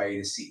want everybody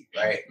to see,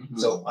 right?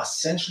 So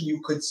essentially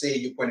you could say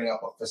you're putting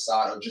up a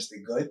facade or just a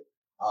good.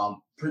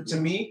 To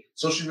me,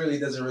 social really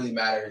doesn't really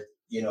matter,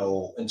 you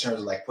know, in terms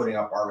of like putting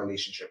up our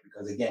relationship,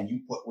 because again, you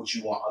put what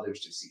you want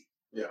others to see.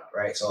 Yeah.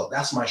 Right. So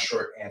that's my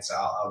short answer.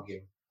 I'll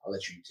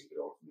let you take it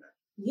over from there.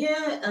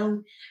 Yeah.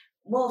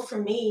 Well,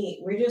 for me,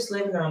 we're just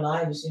living our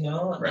lives, you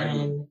know,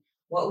 and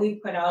what we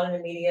put out in the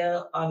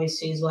media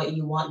obviously is what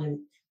you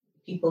want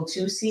people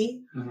to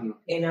see,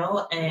 you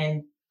know,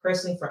 and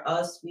personally for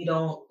us, we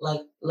don't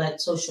like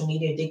let social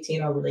media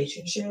dictate our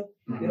relationship.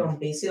 We don't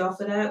base it off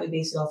of that. We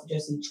base it off of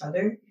just each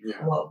other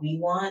and what we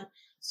want.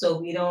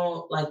 So we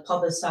don't like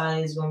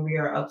publicize when we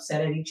are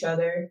upset at each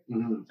other.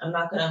 I'm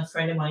not going to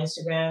unfriend my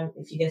Instagram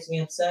if he gets me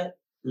upset.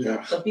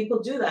 Yeah. So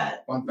people do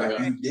that. Fun fact,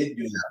 you did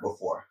do that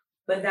before.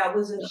 But that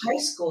was in high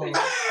school.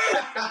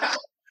 That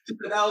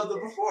was the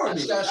before. That was before.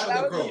 Don't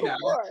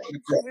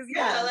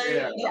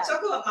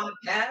talk about my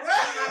past.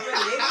 I'm not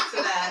related to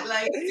that.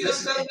 Like,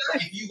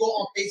 if you go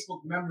on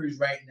Facebook memories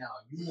right now,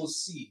 you will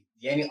see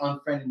Yanni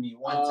unfriended me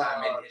one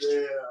time in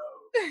history.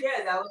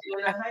 Yeah, that was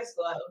during high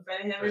school. I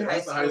unfriended him in high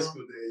school. That's the high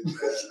school days.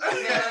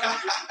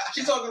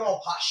 She's talking all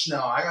posh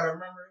now. I gotta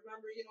remember,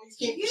 you know, you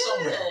came from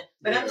somewhere.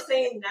 But I'm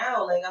saying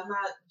now, like, I'm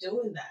not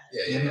doing that.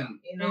 Yeah.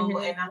 You know,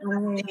 and I'm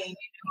not saying, you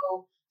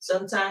know,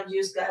 sometimes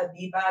you just gotta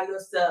be by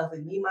yourself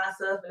and me,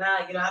 myself, and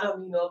I. You know, I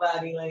don't need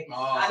nobody. Like,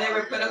 I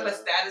never put up a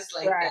status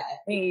like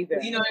that. Me either.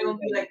 You know, it would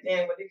be like,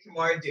 damn, what did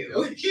Kamar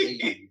do?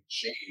 Shade,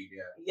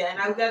 yeah, and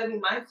I've got to be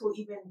mindful,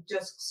 even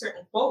just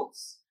certain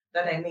quotes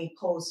that I may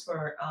post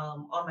for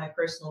on my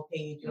personal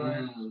page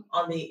or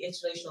on the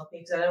inspirational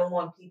page. I don't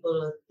want people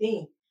to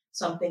think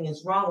something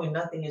is wrong when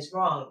nothing is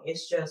wrong.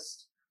 It's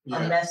just a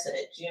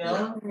message, you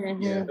know?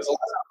 Yeah, because a lot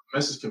of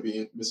message can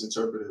be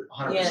misinterpreted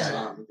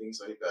 100% and things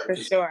like that. For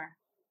sure.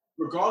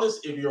 regardless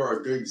if you're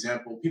a good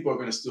example, people are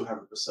going to still have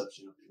a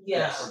perception of you.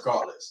 Yeah.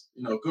 Regardless,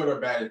 good or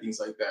bad and things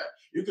like that.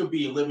 You could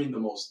be living the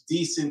most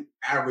decent,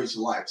 average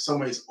life.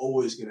 Somebody's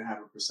always going to have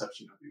a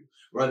perception of you.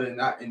 Whether or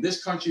not in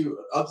this country,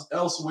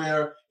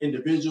 elsewhere,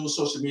 individuals,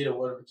 social media,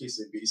 whatever the case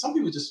may be. Some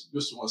people just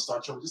want to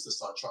start trouble just to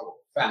start trouble.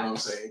 Facts. You know what I'm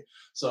saying?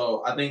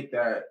 So I think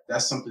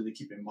that's something to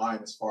keep in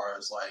mind as far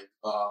as like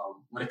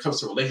when it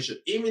comes to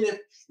relationship. Even if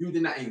you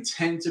did not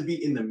intend to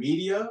be in the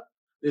media,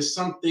 there's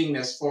something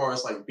as far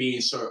as like being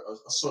a sort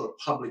of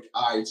public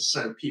eye to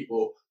certain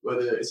people,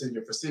 whether it's in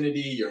your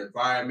vicinity, your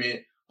environment,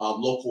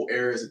 local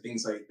areas and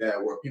things like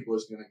that, where people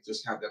is going to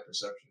just have that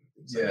perception.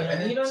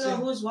 And you don't know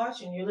who's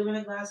watching. You live in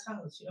a glass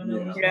house. You don't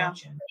know who's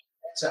watching.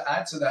 To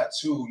add to that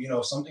too,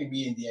 something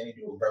me and Danny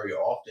do very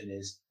often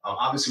is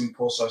obviously we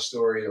post our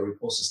story or we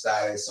post a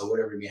status or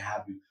whatever we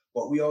have,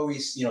 but we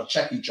always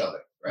check each other,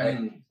 right?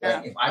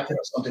 Like if I put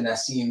up something that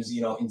seems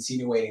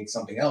insinuating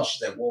something else,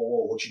 she's like,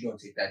 whoa, what you doing?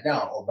 Take that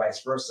down, or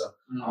vice versa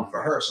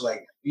for her. So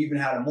like we even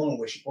had a moment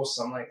where she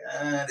posted something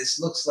like, this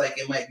looks like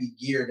it might be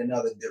geared in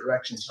other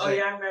directions. She's I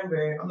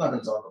remember. I'm not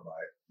gonna talk about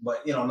it.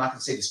 But I'm not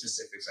gonna say the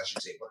specifics. I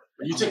should say, but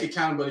you take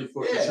accountability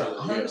for each other.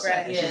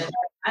 100%. Yeah,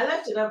 I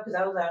left it up because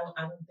I was like,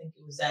 I don't think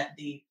it was that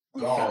deep.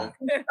 Wrong.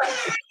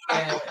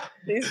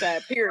 It's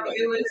that period.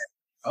 It was.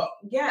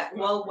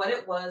 Well, what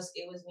it was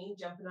me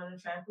jumping on a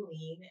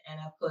trampoline, and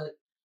I put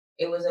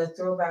it was a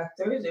Throwback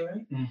Thursday,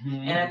 right?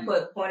 Mm-hmm. And I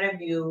put point of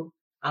view,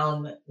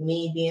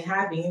 me being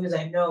happy. He was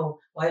like, no,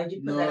 why did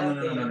you put that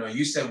up there? No.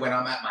 You said when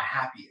I'm at my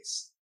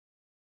happiest.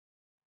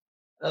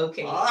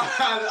 Okay. Okay,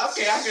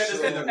 I can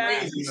understand the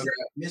crazy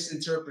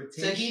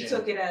misinterpretation. So he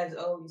took it as,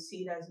 you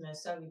see that's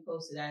messed up. You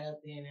posted that up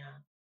there now.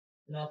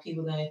 Now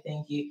people gonna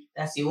think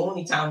that's the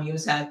only time you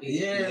was happy.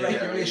 Yeah, like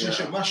the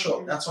relationship mush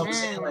up. That's what I'm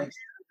saying.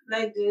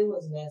 Like dude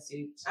was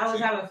messy. I was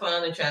having fun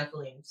on the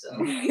trampoline, so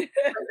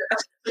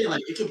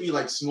like it could be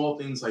like small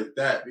things like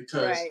that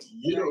because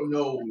you don't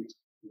know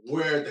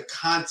where the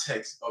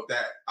context of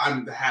that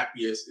I'm the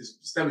happiest is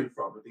stemming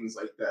from and things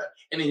like that.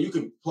 And then you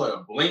can put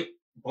a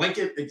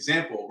blanket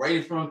example right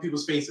in front of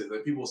people's faces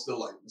and people still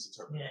like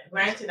misinterpret. Yeah.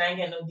 Granted, I ain't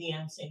get no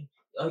DM saying,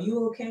 "Are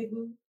you okay,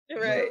 boo?"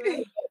 Right.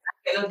 I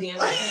get no DM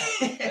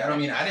like that. I don't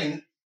mean I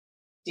didn't.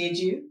 Did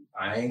you?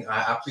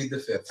 I plead the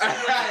fifth.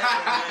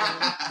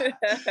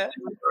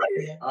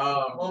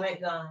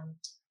 Moment gone.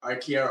 All right,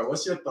 Kiara,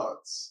 what's your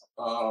thoughts?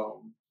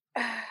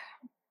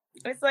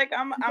 It's like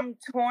I'm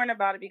torn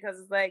about it because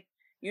it's like,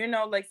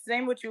 like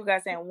same with you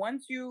guys saying,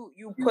 once you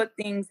put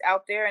things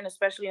out there, and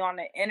especially on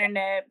the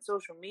internet,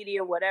 social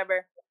media,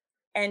 whatever,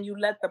 and you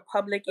let the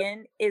public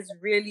in, it's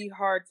really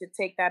hard to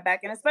take that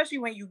back. And especially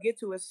when you get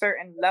to a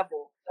certain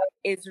level,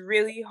 it's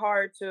really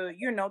hard to,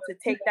 to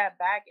take that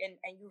back. And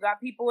you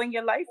got people in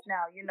your life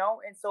now,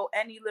 and so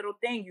any little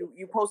thing,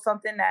 you post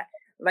something that,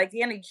 like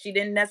Danny, she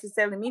didn't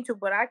necessarily mean to,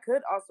 but I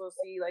could also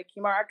see, like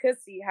Kimar, I could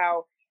see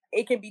how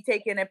it can be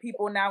taken and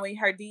people now in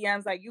her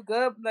DMs like, you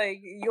good?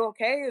 Like, you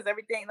okay? Is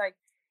everything like,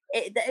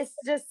 it's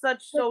just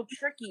so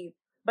tricky.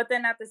 But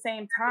then at the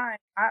same time,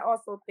 I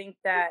also think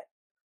that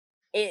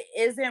it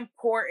is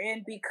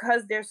important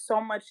because there's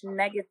so much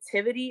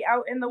negativity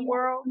out in the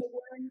world.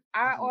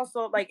 I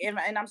also like, and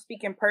I'm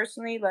speaking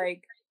personally,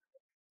 like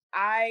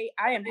I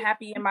am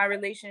happy in my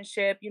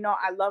relationship.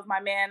 I love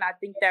my man. I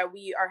think that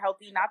we are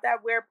healthy. Not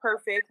that we're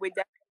perfect, we're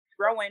definitely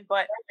growing,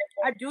 but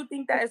I do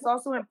think that it's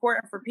also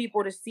important for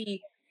people to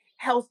see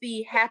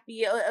healthy,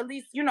 happy, at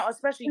least,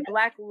 especially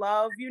Black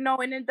love,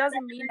 and it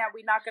doesn't mean that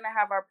we're not going to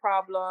have our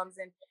problems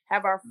and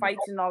have our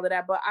fights and all of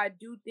that. But I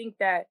do think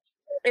that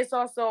it's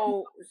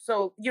also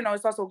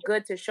it's also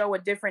good to show a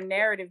different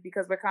narrative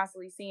because we're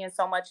constantly seeing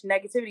so much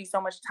negativity, so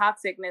much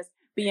toxicness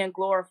being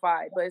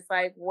glorified. But it's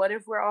like, what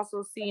if we're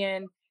also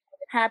seeing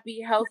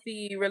happy,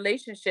 healthy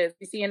relationships?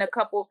 We're seeing a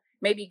couple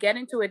maybe get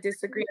into a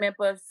disagreement,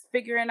 but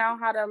figuring out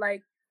how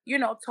to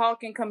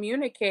talk and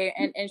communicate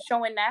and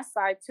showing that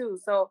side too.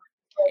 So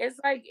it's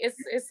like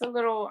it's a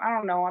little, I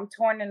don't know, I'm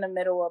torn in the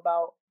middle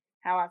about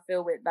how I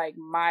feel with like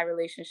my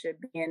relationship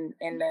being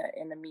in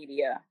the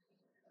media.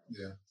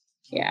 Yeah.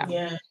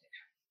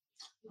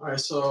 All right,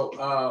 so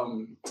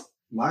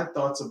my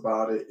thoughts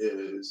about it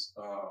is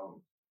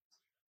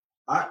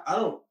I'm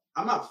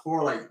not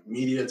for like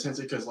media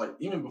attention because like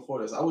even before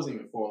this I wasn't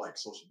even for like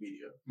social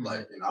media,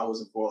 like, and I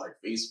wasn't for like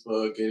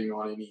Facebook getting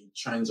on any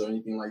trends or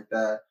anything like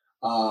that.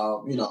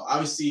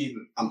 Obviously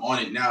I'm on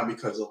it now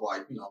because of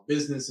like,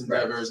 business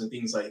endeavors and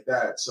things like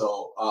that.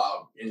 So,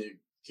 and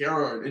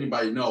Kiara or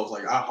anybody knows,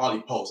 like I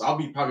hardly post. I'll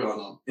be probably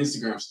on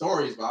Instagram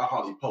stories, but I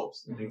hardly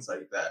post and things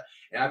like that.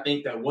 And I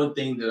think that one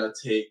thing that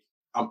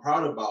I'm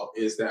proud about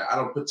is that I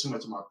don't put too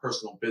much of my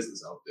personal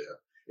business out there.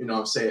 You know what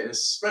I'm saying?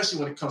 Especially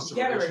when it comes to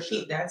relationships. You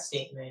gotta repeat that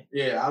statement.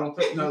 Yeah, I don't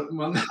put none of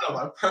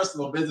my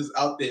personal business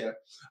out there.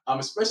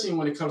 Especially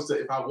when it comes to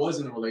if I was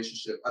in a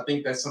relationship. I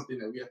think that's something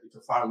that we have to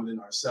confine within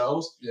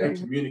ourselves and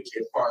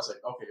communicate as far as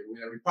like, okay, we're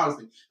gonna be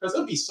positive. Because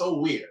it'll be so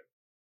weird.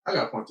 I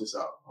gotta point this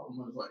out. I'm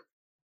gonna like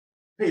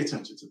pay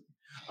attention to me.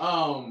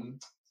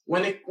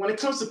 When it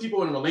comes to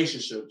people in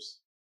relationships,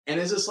 And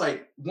it's just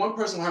like one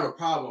person will have a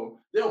problem.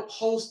 They'll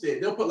post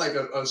it. They'll put like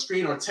a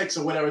screen or text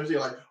or whatever. They're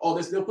like, oh,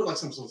 this. They'll put like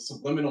some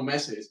subliminal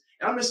message.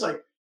 And I'm just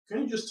like,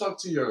 can you just talk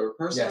to your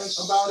person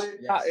about it?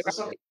 Yes. Or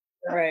something?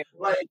 Right.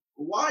 Like,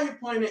 why are you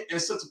putting it in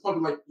such a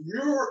public? Like,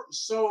 your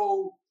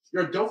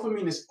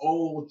dopamine is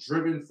all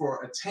driven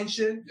for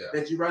attention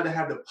that you rather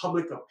have the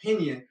public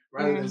opinion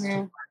rather than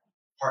to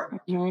partner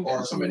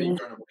or somebody you're in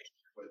a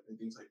relationship with and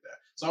things like that.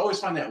 So I always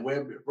find that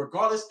weird,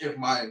 regardless if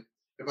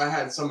I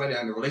had somebody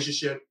in a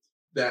relationship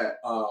that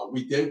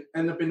we did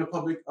end up in the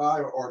public eye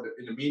or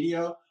in the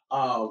media,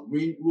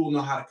 we will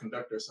know how to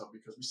conduct ourselves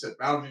because we set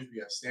boundaries, we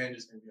have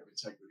standards, and we have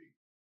integrity.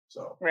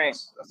 So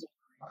that's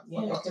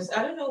because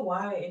I don't know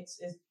why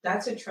it's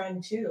that's a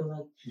trend too,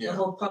 like the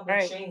whole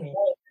public shaming.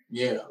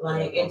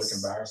 Like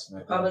it's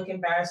public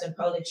embarrassment,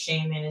 public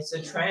shaming. It's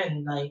a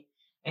trend, like,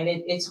 and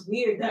it's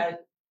weird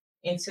that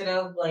instead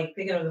of like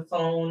picking up the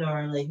phone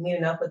or like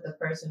meeting up with the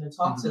person to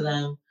talk to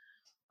them,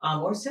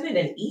 or sending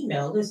an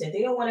email. Listen,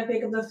 they don't want to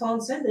pick up the phone,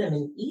 send them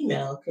an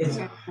email. Because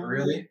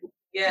really,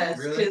 yes,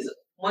 because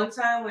one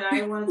time when I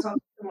didn't want to talk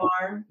to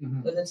Tamar,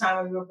 was the time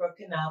when we were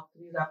broken up.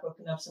 We got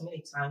broken up so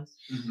many times.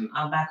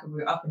 Back when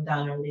we were up and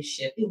down our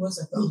relationship, it was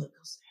a roller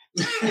coaster.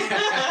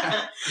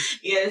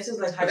 This was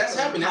like high school. That's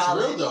happened. That's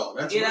real though.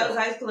 That's real. That was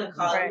high school and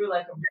college. We were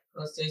like a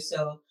roller coaster.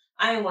 So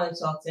I didn't want to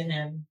talk to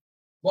him.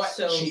 But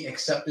she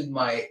accepted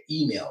my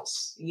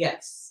emails.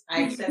 Yes,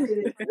 I accepted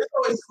it. There's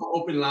always an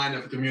open line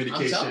of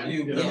communication. I'm telling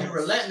you, if you're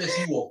relentless,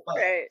 you will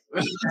fight.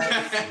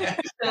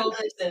 So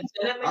listen,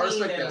 I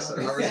respect that,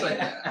 sir. I respect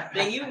that.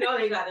 Then you know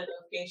they got a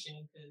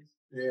notification.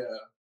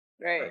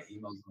 Right.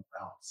 Emails will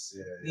bounce.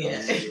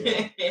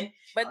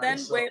 But then,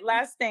 wait,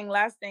 last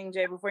thing,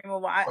 Jay, before you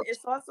move on.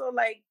 It's also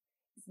like,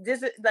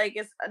 this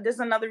is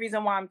another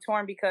reason why I'm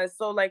torn because,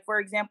 so like, for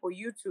example,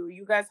 you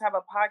guys have a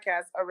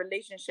podcast, a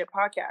relationship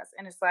podcast.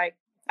 And it's like,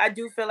 I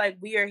do feel like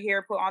we are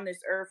here put on this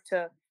earth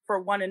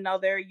for one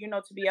another,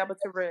 to be able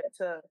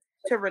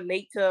to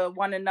relate to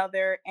one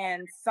another.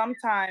 And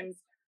sometimes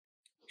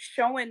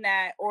showing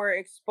that or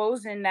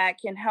exposing that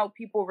can help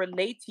people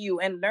relate to you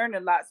and learn a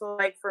lot. So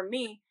like for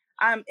me,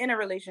 I'm in a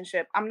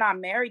relationship. I'm not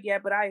married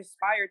yet, but I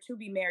aspire to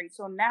be married.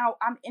 So now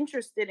I'm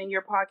interested in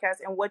your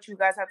podcast and what you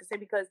guys have to say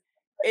because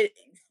it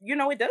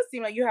does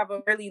seem like you have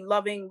a really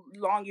loving,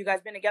 you guys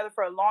been together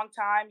for a long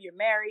time. You're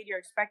married, you're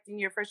expecting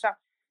your first child.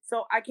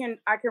 So I can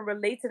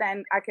relate to that.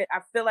 And I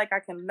feel like I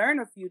can learn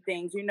a few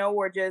things,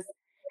 or just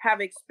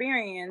have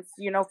experience,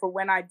 for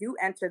when I do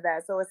enter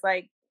that. So it's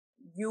like,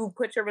 you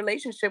put your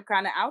relationship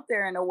kind of out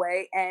there in a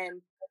way.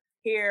 And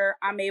here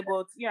I'm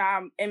able to,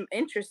 I'm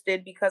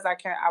interested because I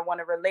want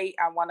to relate.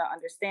 I want to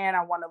understand.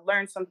 I want to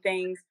learn some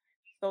things.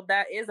 So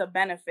that is a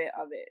benefit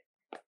of it.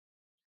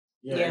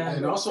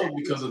 And also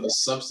because of the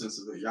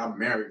substance of it, y'all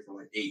married for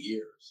like 8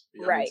 years.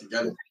 Right.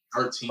 Together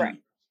 13 years.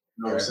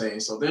 You know what I'm saying?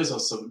 So there's a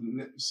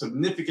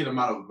significant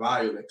amount of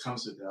value that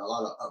comes with that. A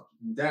lot of ups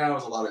and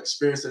downs, a lot of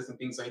experiences and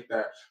things like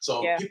that.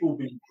 So people will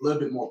be a little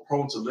bit more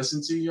prone to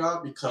listen to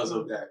y'all because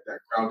of that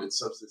grounded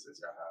substance that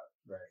y'all have.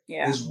 Right.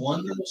 Yeah. There's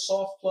one little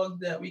soft plug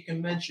that we can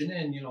mention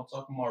in,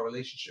 talking about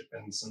relationship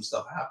and some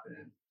stuff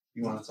happening.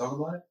 You want to talk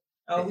about it?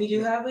 Oh, we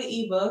do have an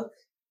ebook.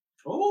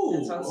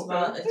 Oh, it talks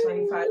about a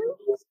 25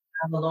 rules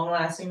of a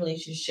long-lasting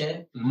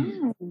relationship.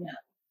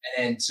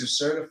 And to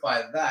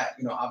certify that,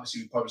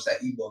 obviously we published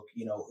that ebook.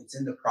 It's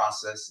in the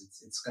process.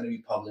 It's going to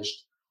be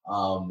published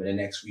in the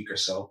next week or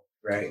so,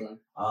 right?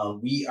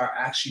 We are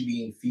actually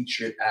being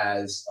featured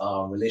as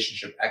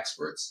relationship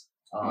experts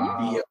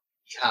via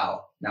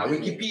WikiHow. Now,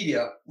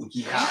 Wikipedia,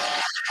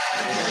 WikiHow.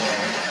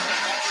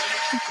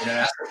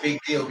 That's a big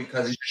deal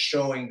because it's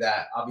showing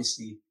that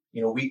obviously,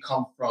 we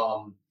come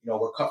from,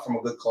 we're cut from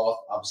a good cloth,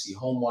 obviously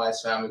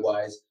home-wise,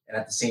 family-wise, and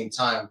at the same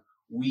time,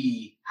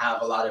 we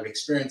have a lot of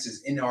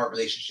experiences in our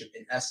relationship,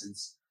 in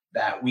essence,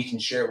 that we can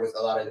share with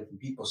a lot of different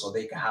people so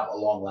they can have a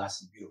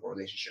long-lasting, beautiful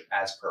relationship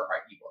as per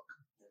our ebook.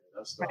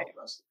 That's dope.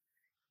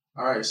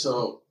 All right,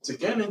 so to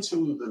get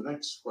into the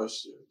next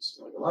questions,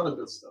 like a lot of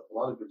good stuff, a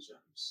lot of good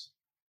gems.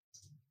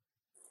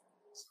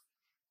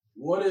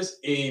 What is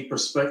a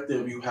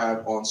perspective you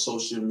have on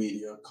social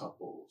media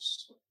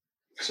couples?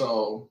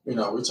 So, we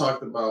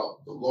talked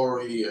about the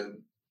Lori and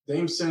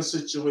Jameson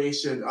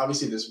situation.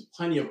 Obviously, there's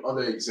plenty of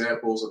other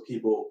examples of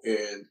people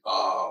in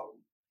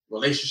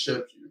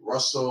relationships,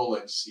 Russell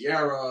and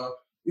Sierra,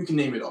 you can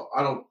name it all.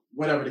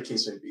 Whatever the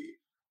case may be.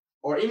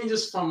 Or even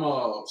just from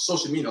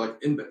social media, like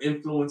in the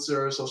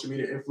influencers, social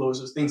media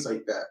influencers, things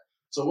like that.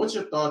 So what's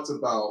your thoughts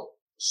about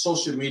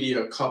social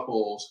media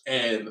couples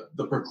and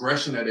the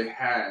progression that it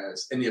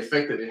has and the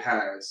effect that it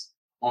has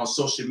on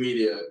social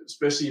media,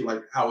 especially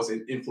like how it's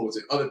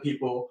influencing other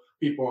people?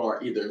 People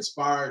are either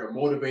inspired or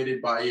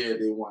motivated by it.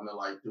 They want to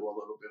like do a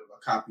little bit of a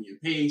copy and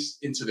paste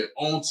into their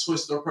own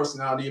twist or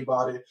personality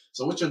about it.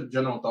 So what's your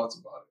general thoughts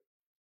about it?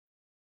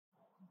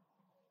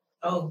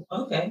 Oh,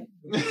 okay.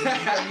 You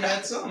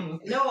had some.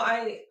 No,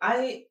 I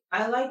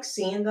like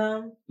seeing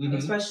them,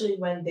 especially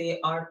when they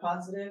are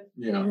positive.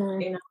 Yeah.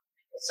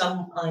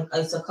 some like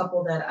it's a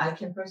couple that I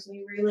can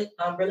personally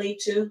relate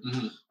to.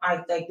 Mm-hmm.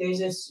 I like there's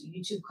this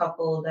YouTube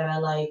couple that I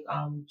like,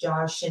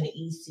 Josh and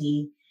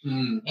Eci,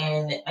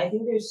 and I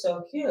think they're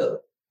so cute.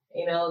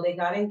 You know, they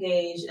got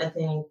engaged, I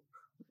think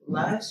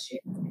last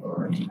year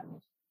or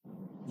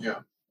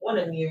one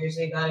of the years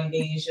they got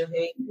engaged.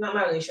 Okay, not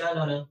my relation, I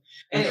don't know.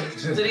 Anyway,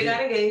 so they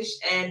got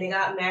engaged and they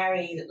got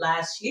married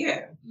last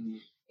year.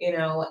 You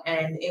know,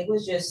 and it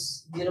was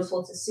just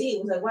beautiful to see.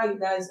 It was like, wow, you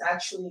guys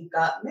actually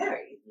got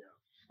married.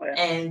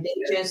 And they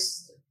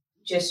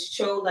just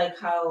showed like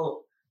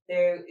how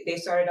they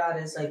started out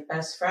as like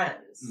best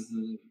friends,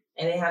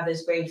 and they have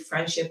this great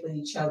friendship with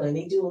each other. And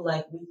they do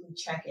like weekly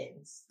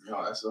check-ins.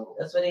 Oh,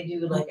 that's what they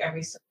do like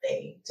every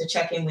Sunday to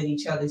check in with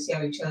each other, see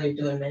how each other are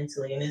doing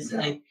mentally. And it's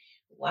like,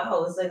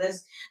 wow, it's like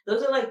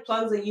those are like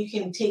plugs that you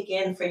can take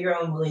in for your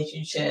own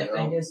relationship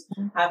and just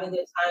have a good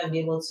time and be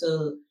able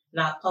to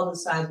not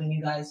publicize when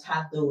you guys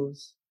have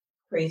those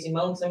crazy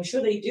moments. I'm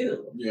sure they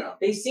do. Yeah.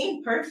 They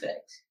seem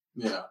perfect.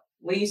 Yeah.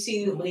 When you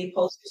see when they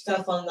post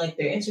stuff on like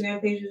their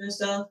Instagram pages and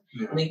stuff,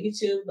 on like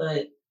YouTube,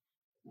 but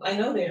I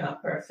know they're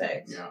not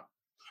perfect. Yeah.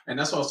 And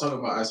that's what I was talking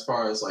about as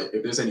far as like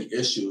if there's any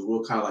issues,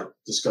 we'll kind of like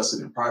discuss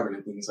it in private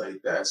and things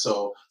like that.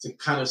 So to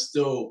kind of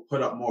still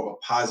put up more of a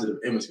positive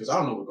image, because I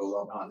don't know what goes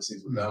on behind the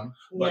scenes with them,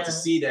 but to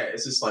see that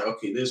it's just like,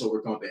 okay, this is what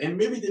we're going through. And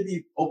maybe they'd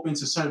be open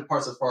to certain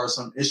parts as far as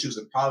some issues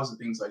and problems and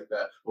things like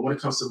that. But when it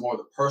comes to more of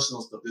the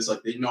personal stuff, it's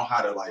like they know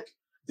how to like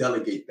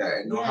delegate that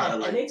and know how to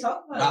like and they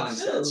talk about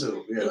balance that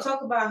too. They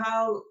talk about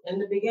how in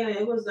the beginning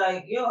it was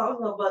like, yo, I was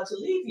about to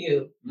leave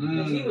you.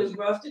 He was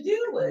rough to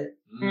deal with.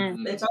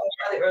 They talk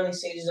about the early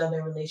stages of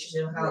their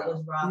relationship, how it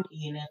was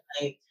rocky, and then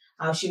like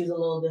how she was a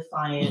little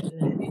defiant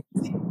and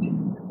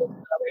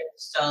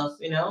stuff,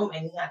 you know,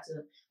 and he had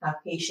to have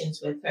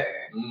patience with her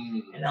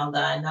and all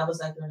that. And that was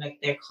like during like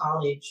their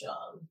college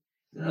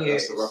years.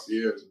 That's the rough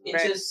years.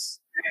 It's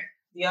just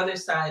the other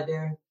side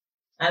there.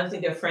 I don't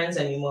think they're friends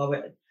anymore,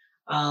 but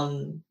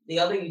the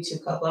other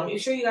YouTube couple, I'm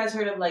sure you guys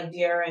heard of like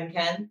De'Ara and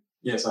Ken.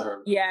 Yes, I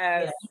heard.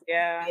 Yes,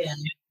 yeah.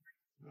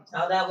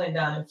 How that went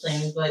down in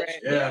flames, but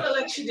De'Ara look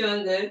like she's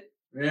doing good.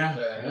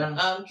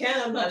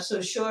 Ken, I'm not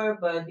so sure,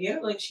 but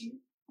De'Ara like she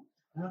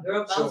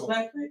girl bounce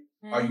back quick.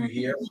 Are you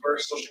here for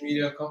social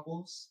media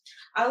couples?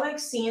 I like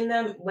seeing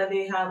them when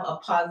they have a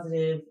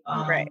positive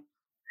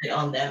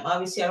on them.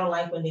 Obviously, I don't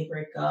like when they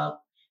break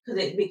up,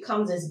 because it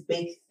becomes this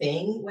big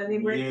thing when they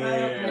break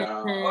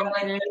up. Or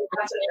like they have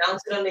to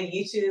announce it on the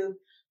YouTube,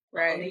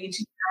 on the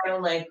YouTube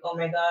channel, like, oh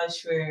my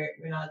gosh, we're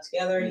not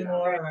together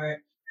anymore, or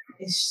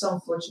it's just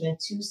unfortunate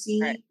to see.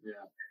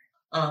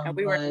 And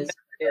we were invested.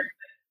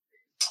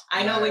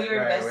 I know when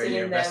you're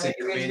invested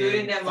in them, you're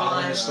rooting them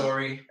on the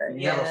story.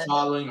 You have a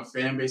following, a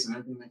fan base, and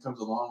everything that comes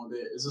along with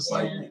it. It's just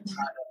like you kind of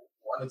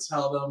want to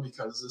tell them,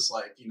 because it's just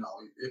like, you know,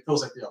 it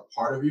feels like they're a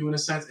part of you in a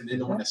sense, and they're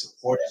the one that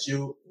supported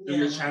you through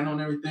your channel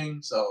and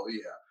everything. So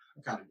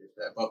I kind of get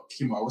that. But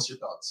Kimar, what's your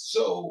thoughts?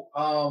 So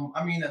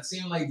I mean, it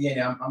seemed like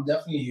I'm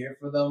definitely here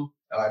for them.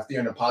 If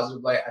they're in a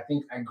positive light, I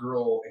think I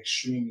grow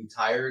extremely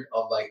tired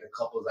of like the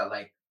couples that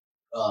like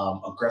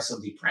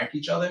aggressively prank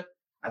each other.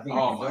 I think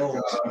I'm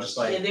just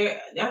like,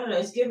 I don't know,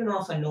 it's giving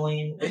off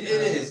annoying. It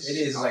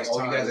is like,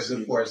 all you guys are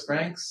good for is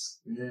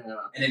pranks. Yeah.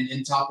 And then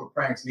in top of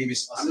pranks, maybe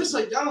it's us. I'm just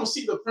like, y'all don't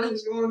see the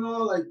pranks going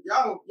on. Like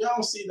y'all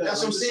don't see that.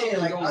 That's what I'm saying.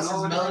 Like us as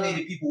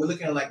melanated people, we're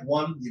looking at like,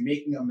 one, you're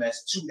making a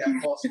mess. Two, that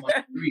costs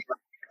money. Three,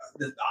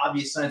 the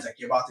obvious signs like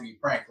you're about to be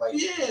pranked. Like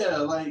like I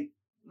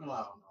don't know,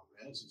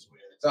 man. It's just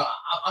weird. So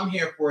I'm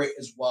here for it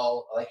as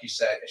well. Like you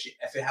said,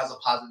 if it has a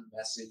positive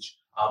message,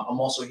 I'm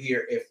also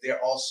here if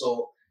they're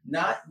also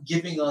not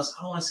giving us,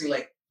 I don't want to say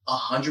like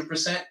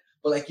 100%,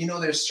 but like, you know,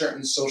 there's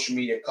certain social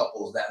media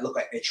couples that look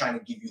like they're trying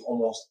to give you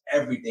almost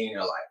everything in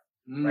their life,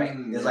 right?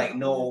 There's like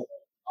no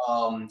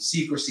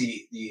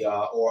secrecy,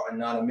 or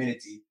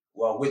anonymity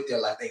with their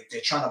life.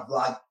 They're trying to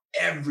vlog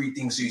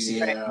everything. So you see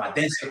like my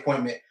dentist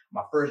appointment,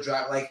 my first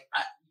drive, like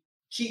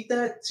keep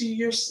that to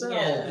yourself.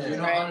 You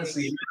know,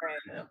 honestly.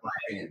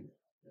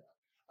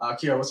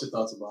 Kiara, what's your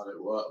thoughts about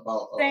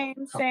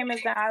it? Same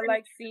as that. I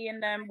like seeing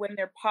them when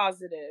they're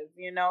positive.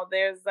 You know,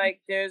 there's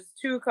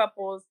two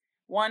couples.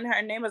 One,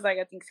 her name was like,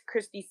 I think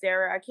Christy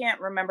Sarah. I can't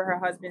remember her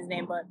husband's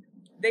name, but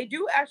they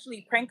do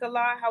actually prank a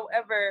lot.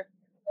 However,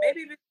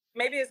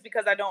 maybe it's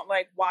because I don't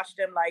like watch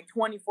them like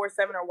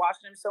 24/7 or watch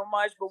them so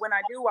much. But when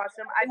I do watch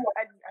them, I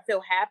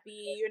feel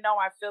happy. You know,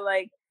 I feel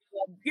like,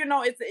 you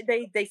know,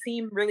 they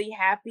seem really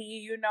happy.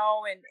 You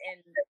know, and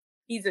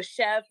he's a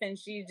chef and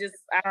she just,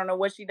 I don't know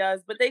what she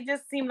does, but they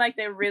just seem like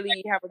they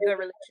really have a good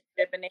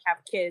relationship and they have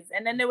kids.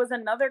 And then there was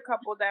another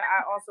couple that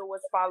I also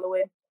was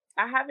following.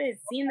 I haven't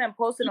seen them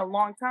post in a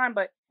long time,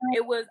 but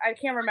it was, I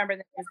can't remember the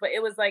names, but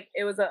it was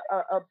a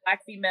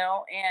Black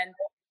female, and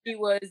she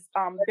was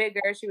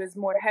bigger. She was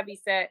more heavy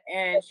set,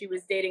 and she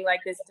was dating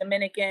like this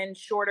Dominican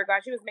shorter guy.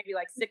 She was maybe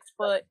like 6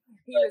 foot.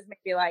 He was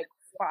maybe like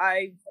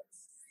 5'7",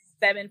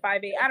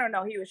 5'8". I don't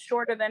know. He was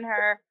shorter than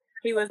her.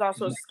 He was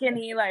also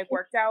skinny, like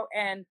worked out,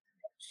 and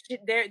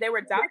they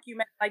were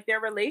documenting like their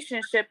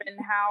relationship and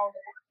how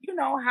you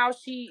know, how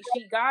she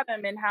got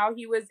him and how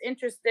he was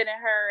interested in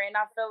her. And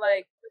I feel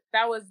like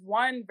that was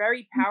one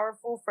very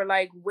powerful for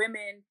like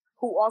women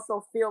who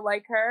also feel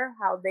like her,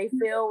 how they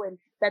feel and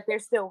that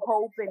there's still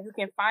hope and you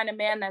can find a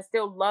man that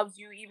still loves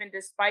you even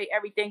despite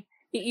everything.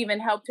 He even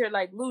helped her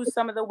like lose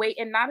some of the weight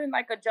and not in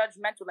like a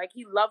judgmental, like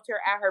he loved her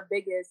at her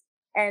biggest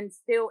and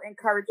still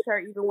encouraged her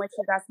even when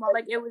she got small.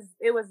 Like it was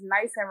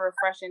nice and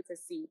refreshing to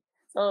see.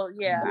 So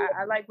yeah,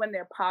 I like when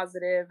they're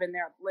positive and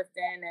they're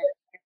uplifting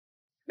and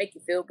make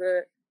you feel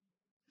good.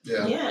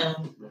 Yeah. Yeah.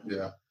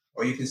 Yeah.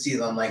 Or you can see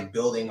them like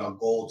building a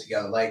goal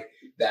together, like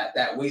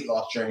that weight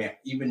loss journey.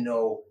 Even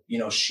though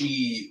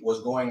she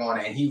was going on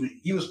it and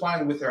he was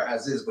fine with her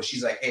as is, but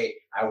she's like, hey,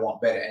 I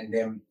want better, and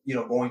then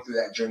going through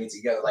that journey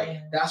together. Like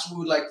that's what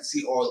we'd like to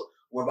see. Or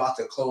we're about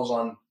to close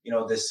on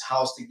this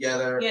house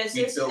together. Yes,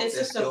 it's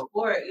a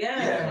support.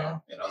 Yeah,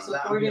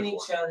 supporting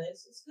each other.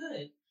 It's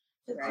good.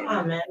 Come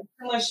on, man.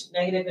 Too much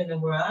negative in the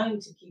world. I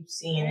need to keep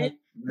seeing it.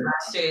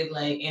 Lasted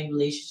like in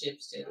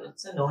relationships too.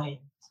 It's annoying.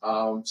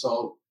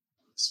 So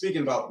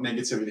speaking about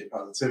negativity and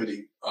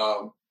positivity,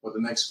 for the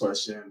next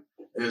question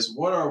is,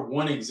 what are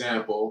one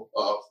example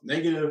of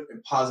negative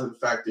and positive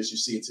factors you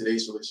see in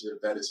today's relationship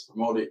that is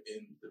promoted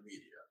in the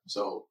media?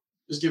 So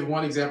just give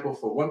one example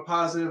for one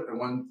positive and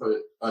one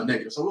for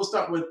negative. So we'll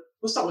start with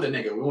the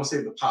negative. We won't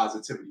save the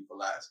positivity for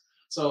last.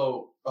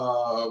 So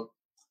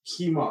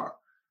Kimar,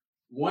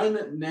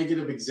 one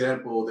negative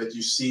example that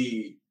you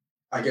see,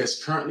 I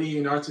guess, currently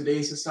in our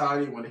today's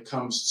society when it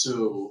comes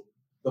to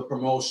the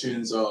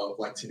promotions of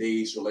like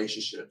today's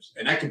relationships,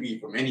 and that could be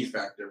from any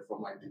factor,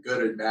 from like the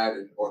good and bad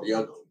or the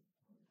ugly.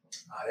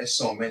 There's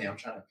so many. I'm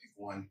trying to pick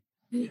one.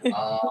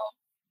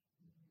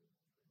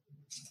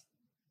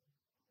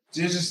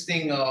 There's this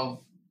thing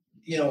of,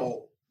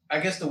 I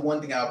guess the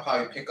one thing I'll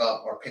probably pick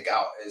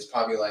out is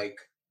probably like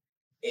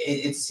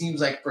it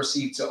seems like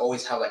perceived to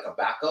always have like a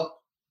backup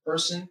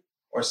person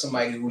or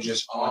somebody who's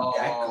just on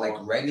deck, like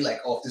ready, like,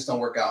 oh, if this don't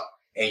work out,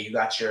 hey, you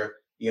got your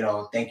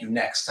thank you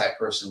next type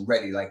person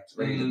ready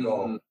to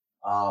go.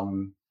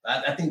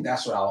 I think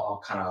that's what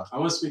I'll kind of. I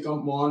want to speak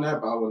more on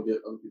that, but I want to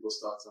get other people's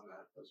thoughts on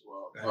that as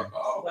well.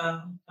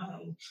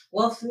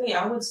 Well, for me,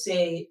 I would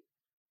say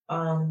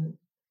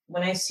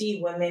when I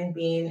see women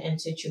being in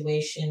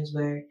situations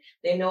where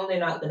they know they're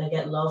not going to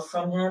get love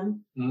from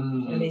him,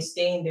 and they're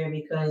staying there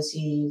because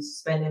he's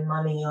spending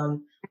money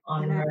on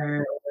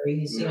her, or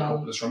he's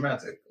it's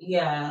romantic.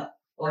 Yeah,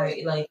 or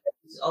like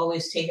he's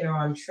always taking her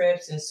on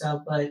trips and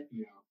stuff, but.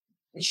 Yeah.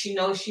 She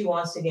knows she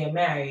wants to get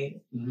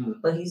married,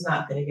 but he's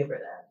not going to give her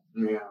that.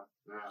 Yeah.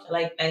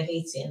 Like, I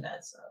hate seeing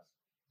that stuff.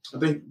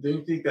 Do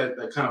you think that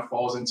kind of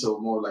falls into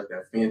more like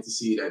that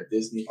fantasy, that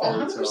Disney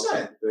fairy tale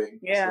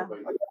thing? Yeah.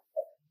 Like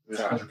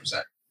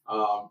 100%.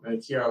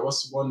 And Kiara,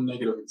 what's one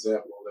negative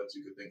example that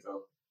you could think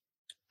of?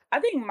 I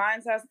think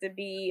mine has to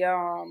be,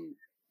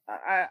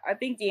 I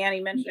think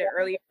Deannie mentioned it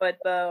earlier, but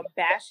the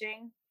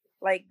bashing.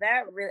 Like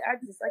that really, I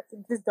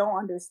just don't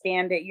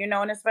understand it,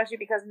 and especially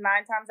because 9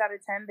 times out of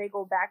 10 they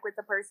go back with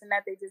the person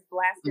that they just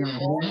blasted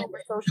all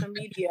over social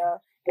media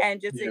and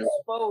just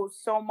expose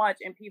so much,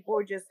 and people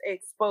are just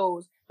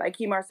exposed, like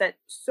Kimar said,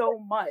 so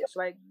much,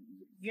 like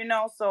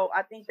So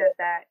I think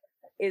that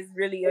is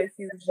really a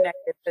huge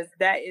negative because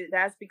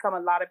that's become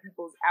a lot of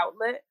people's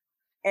outlet,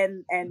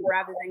 and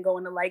rather than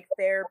going to like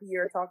therapy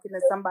or talking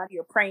to somebody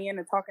or praying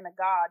and talking to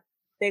God,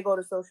 they go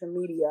to social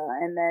media,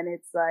 and then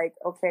it's like,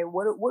 okay,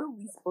 what are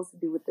we supposed to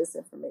do with this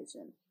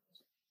information?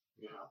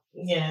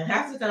 Yeah,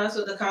 half the time that's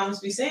what the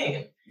comments be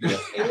saying. Yeah.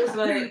 It was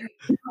like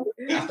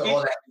after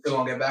all that, you still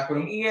gonna get back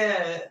with them.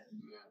 Yeah.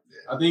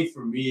 I think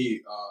for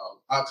me,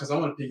 because I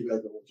want to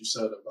piggyback on what you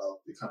said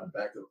about the kind of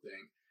backup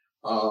thing.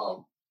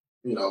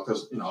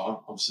 Because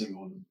I'm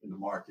single in the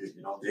market,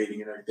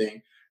 dating and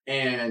everything,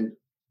 and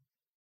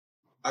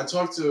I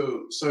talk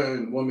to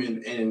certain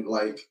women and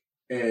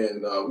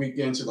we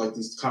get into like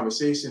these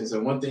conversations,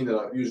 and one thing that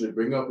I usually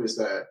bring up is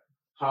that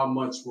how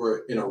much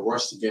we're in a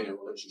rush to get in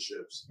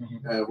relationships,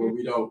 and when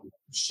we don't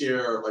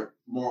share like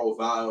moral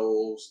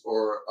values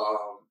or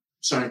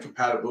certain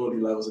compatibility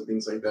levels and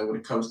things like that when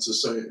it comes to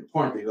certain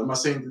important things. I'm not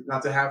saying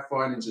not to have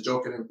fun and to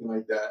joke and everything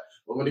like that,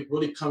 but when it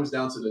really comes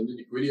down to the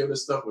nitty gritty of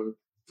this stuff, when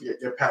we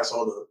get past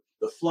all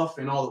the fluff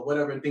and all the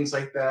whatever and things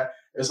like that,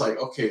 it's like,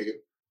 okay,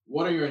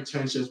 what are your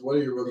intentions? What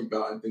are you really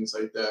about? And things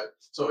like that.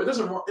 So it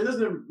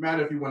doesn't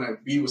matter if you want to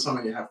be with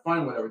somebody and have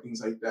fun, whatever,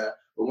 things like that.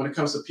 But when it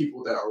comes to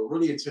people that are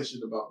really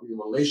intentional about being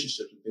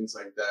relationships and things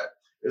like that,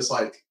 it's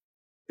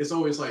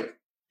always like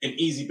an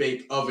easy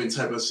bake oven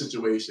type of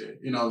situation.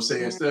 You know what I'm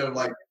saying? Instead of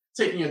like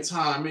taking your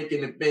time,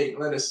 making it bake,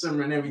 let it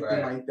simmer and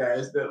everything like that.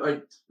 Is that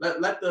like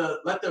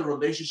let the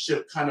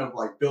relationship kind of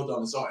like build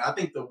on its own. And I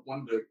think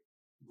one of the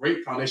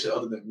great foundation,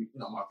 other than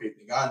my faith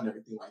in God and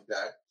everything like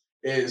that,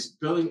 is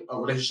building a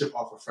relationship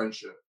off of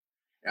friendship.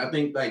 And I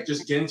think like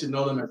just getting to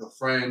know them as a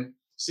friend,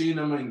 seeing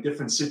them in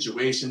different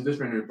situations,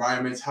 different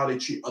environments, how they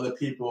treat other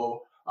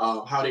people,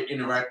 how they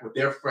interact with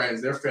their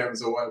friends, their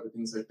families, or whatever,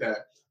 things like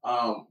that.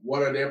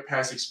 What are their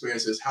past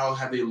experiences? How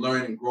have they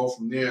learned and grown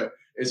from there?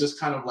 It's just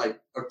kind of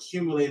like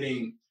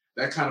accumulating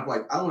that kind of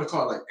like, I don't want to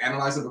call it like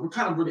analyzing, but we're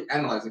kind of really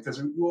analyzing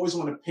because we always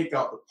want to pick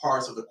out the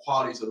parts of the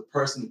qualities of the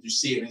person that you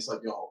see. And it's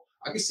like, yo,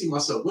 I can see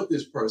myself with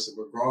this person.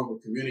 We're growing, we're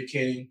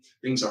communicating,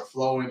 things are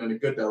flowing in a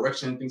good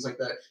direction, things like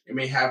that. It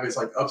may have its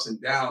like ups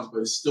and downs, but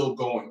it's still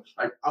going.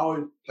 Like I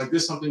would like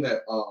this is something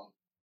that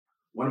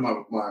one of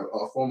my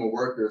former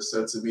workers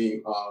said to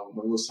me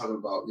when we was talking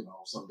about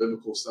some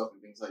biblical stuff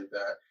and things like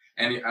that.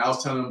 And I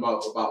was telling him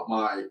about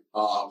my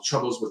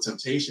troubles with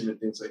temptation and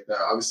things like that.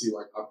 Obviously,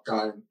 like I've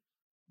gotten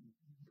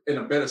in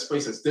a better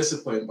space as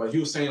discipline, but he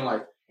was saying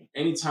like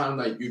anytime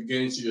like you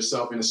get into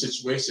yourself in a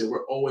situation,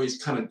 we're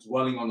always kind of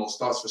dwelling on those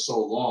thoughts for so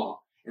long.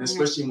 And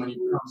especially when it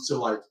comes to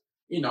like,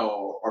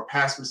 our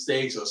past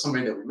mistakes or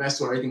somebody that we messed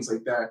with or things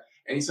like that.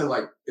 And he said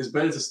like, it's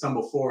better to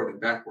stumble forward than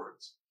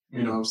backwards.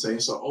 You know what I'm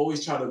saying? So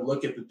always try to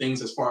look at the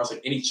things as far as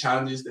like any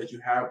challenges that you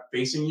have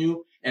facing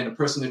you and the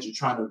person that you're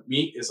trying to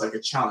meet is like a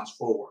challenge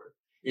forward.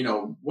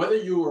 Whether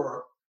you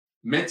are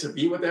meant to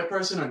be with that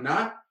person or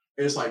not,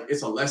 it's like,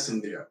 it's a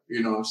lesson there.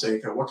 You know what I'm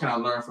saying? Okay, what can I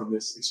learn from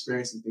this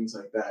experience and things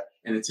like that?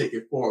 And to take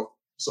it forth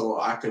so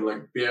I could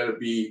like be able to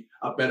be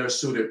a better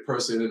suited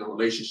person in a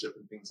relationship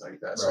and things like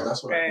that. Right. So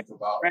that's what I think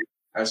about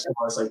as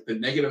far as like the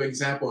negative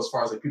example, as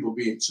far as like people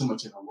being too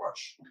much in a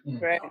rush. Right. You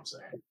know what I'm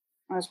saying?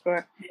 That's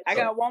fair. I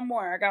got one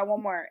more.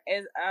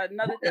 Is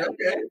another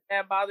thing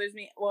that bothers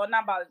me. Well,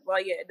 not bothers.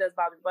 Well, yeah, it does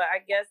bother me. But I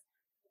guess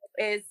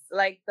it's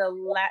like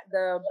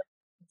the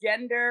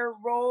gender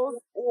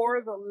roles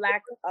or the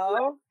lack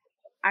of.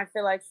 I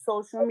feel like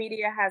social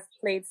media has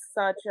played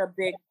such a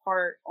big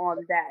part on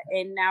that.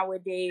 And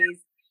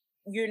nowadays,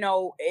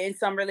 in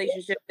some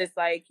relationships, it's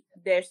like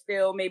there's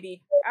still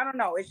maybe, I don't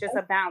know, it's just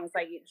a balance,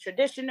 like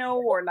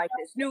traditional or like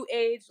this new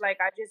age. Like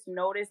I just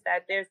noticed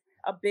that there's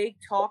a big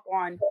talk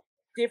on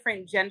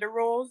different gender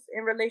roles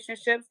in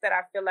relationships that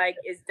I feel like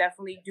is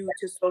definitely due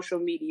to social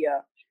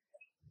media.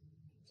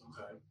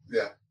 Okay.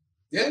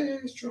 Yeah,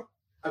 it's true.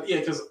 Yeah,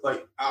 because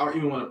like I don't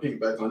even want to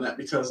piggyback on that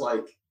because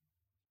like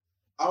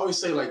I always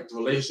say like the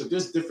relationship,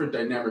 there's different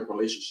dynamic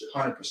relationships.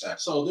 100%.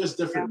 So there's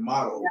different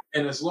models.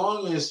 And as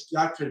long as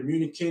y'all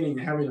communicating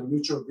and having a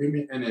mutual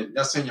agreement and then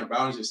y'all setting your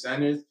boundaries and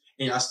standards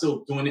and y'all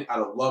still doing it out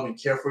of love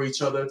and care for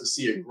each other to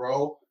see it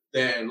grow,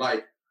 then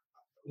like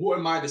who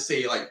am I to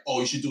say like,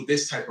 oh, you should do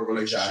this type of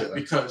relationship?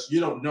 Exactly. Because you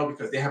don't know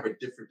because they have a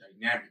different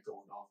dynamic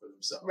going on for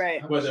themselves.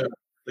 Right. Whether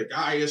the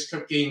guy is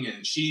cooking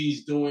and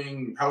she's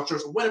doing house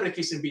chores or whatever the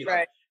case may be.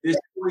 Like, there's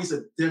always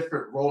a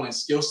different role and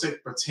skill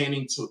set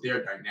pertaining to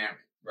their dynamic.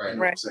 Right. You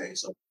know what I'm saying?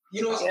 So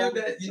it's good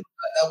that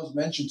that was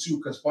mentioned too,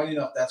 because funny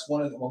enough, that's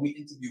one of the, when we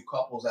interview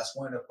couples, that's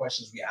one of the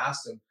questions we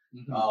ask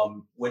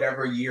them.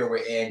 Whatever year we're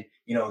in,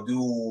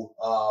 do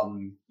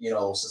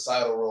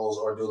societal roles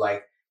or do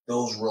like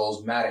those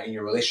roles matter in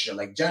your relationship,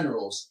 like gender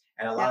roles?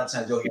 And a lot of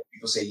times you'll hear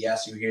people say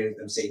yes, you hear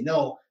them say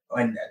no,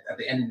 and at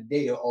the end of the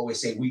day, they'll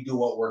always say we do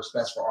what works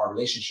best for our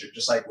relationship,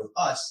 just like with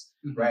us,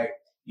 right?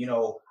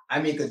 I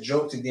make a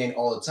joke to Dan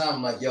all the time.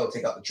 I'm like, yo,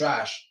 take out the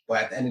trash.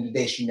 But at the end of the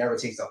day, she never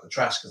takes out the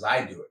trash because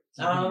I do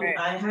it.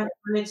 I have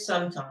done it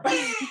sometimes.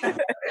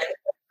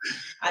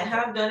 I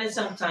have done it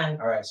sometimes.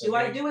 All right. So do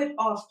I do it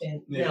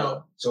often? Yeah.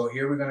 No. So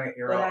here we're gonna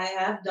but I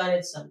have done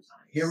it sometimes.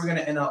 Here we're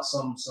gonna end out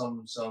some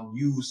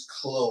used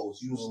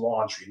clothes, used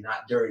laundry,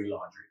 not dirty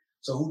laundry.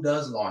 So who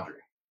does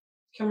laundry?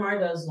 Kamar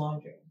does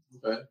laundry.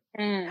 Okay.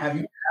 Have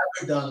you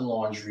ever done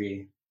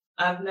laundry?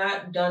 I've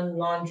not done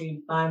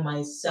laundry by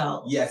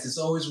myself. Yes, it's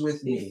always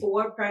with me.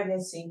 Before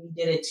pregnancy, we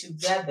did it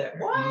together.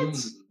 What?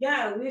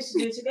 Yeah, we used to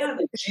do it together.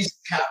 She's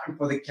capping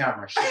for the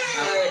camera. She's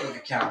capping for the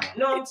camera.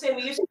 No, I'm saying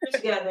we used to do it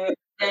together.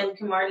 And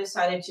Kamar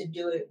decided to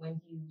do it when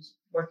he was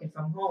working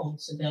from home.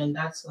 So then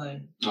that's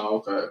when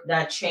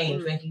that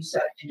changed, when he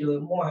started to do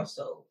it more.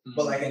 So,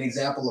 but like an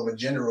example of a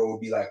gender role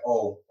would be like,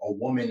 oh, a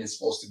woman is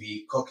supposed to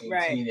be cooking,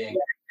 cleaning,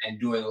 and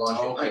doing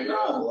laundry.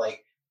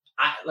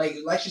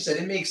 Like she said,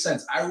 it makes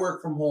sense. I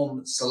work from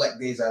home select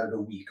days out of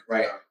the week,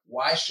 right? Yeah.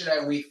 Why should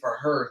I wait for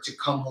her to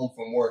come home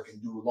from work and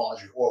do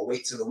laundry, or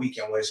wait till the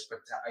weekend where it's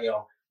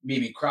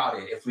maybe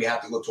crowded if we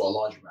have to go to a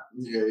laundromat?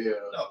 Yeah.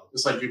 No.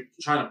 It's like you're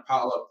trying to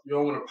pile up. You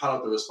don't want to pile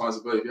up the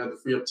responsibility. If you have to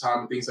free up time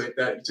and things like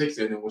that, you take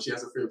it. And when she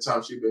has to free up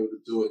time, she'll be able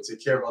to do it,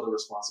 take care of other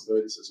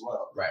responsibilities as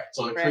well. Right.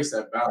 So it creates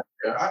that balance.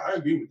 Yeah, I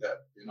agree with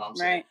that. You know what I'm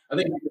saying? I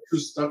think we're too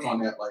stuck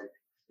on that. Like,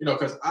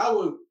 because I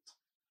would,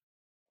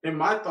 in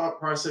my thought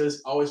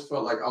process, I always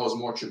felt like I was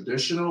more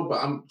traditional,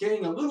 but I'm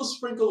getting a little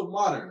sprinkle of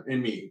modern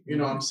in me. You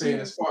know what I'm saying?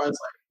 As far as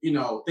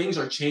like, things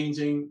are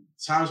changing.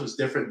 Times was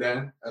different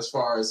then as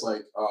far as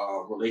like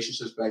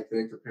relationships back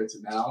then compared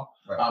to now.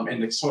 Right.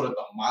 And the sort of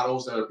the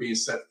models that are being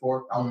set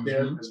forth out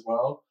there as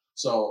well.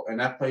 So, and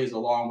that plays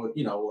along with,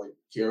 like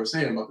Kiara was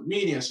saying about the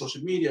media and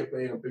social media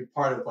being a big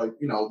part of like,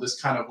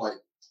 this kind of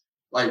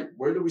like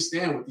where do we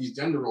stand with these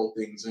gender role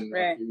things and,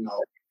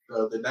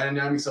 the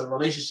dynamics of a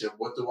relationship.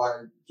 What do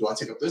I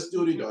take up this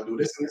duty? Do I do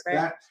this and this,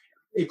 that?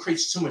 It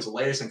creates too much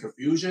layers and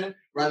confusion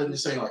rather than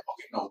saying like,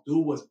 okay, no, do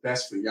what's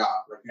best for y'all.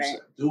 Like you said,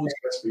 do what's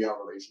best for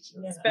y'all relationship.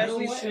 Yeah.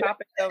 Especially the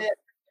topic of,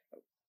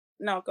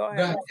 no, go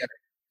ahead.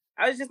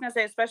 I was just gonna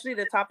say, especially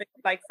the topic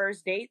of like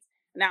first dates.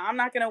 Now, I'm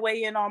not going to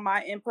weigh in on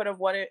my input of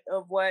what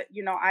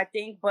I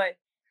think, but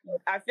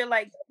I feel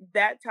like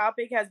that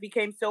topic has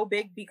become so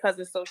big because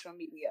of social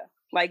media.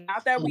 Like,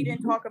 not that we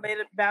didn't talk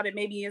about it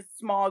maybe in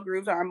small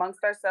groups or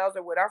amongst ourselves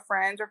or with our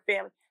friends or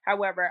family.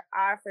 However,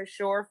 I for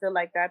sure feel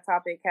like that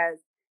topic has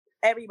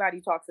everybody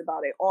talks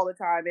about it all the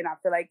time, and I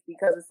feel like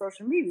because of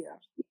social media.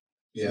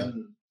 Yeah.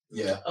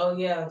 Yeah. Oh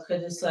yeah,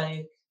 because it's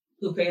like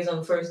who pays on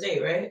the first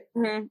date, right?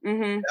 Mm-hmm,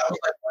 mm-hmm. That was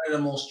like one of the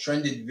most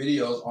trended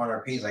videos on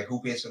our page, like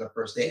who pays for the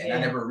first date, and I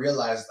never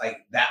realized like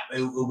that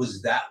it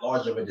was that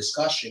large of a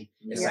discussion.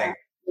 It's like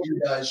he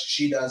does,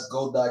 she does,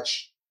 go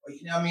Dutch.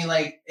 You know what I mean?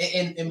 Like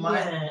in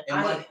my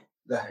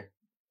go ahead.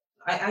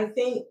 I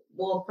think,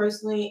 well,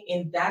 personally,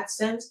 in that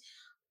sense,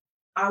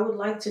 I would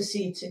like to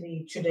see it to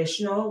be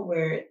traditional,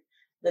 where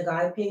the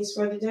guy pays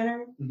for the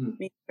dinner.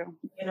 Me too.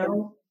 You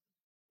know,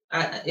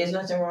 there's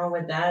nothing wrong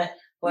with that.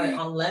 But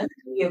unless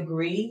we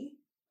agree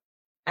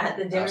at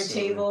the dinner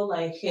table,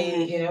 like,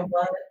 hey, you know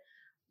what?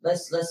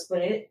 Let's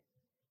split it.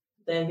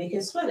 Then we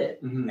can split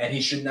it. And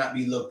he should not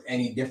be looked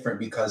any different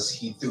because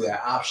he threw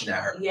that option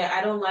at her. Yeah,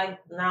 I don't like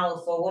now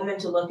for a woman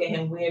to look at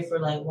him weird for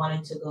like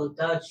wanting to go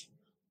Dutch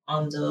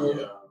on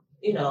the,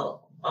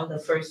 on the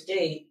first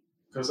date.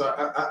 Because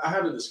I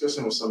had a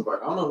discussion with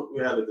somebody. I don't know if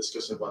we had a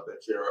discussion about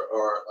that, Kira,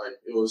 or like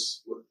it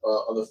was with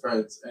other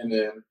friends. And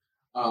then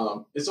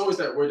it's always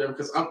that word there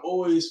because I'm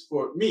always,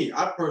 for me,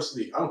 I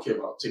don't care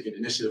about taking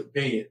initiative and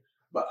paying it,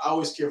 but I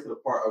always care for the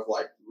part of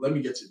like, let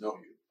me get to know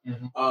you.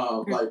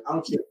 Like, I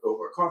don't care if go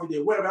for a coffee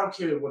date, whatever, I don't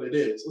care what it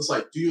is. It's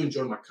like, do you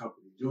enjoy my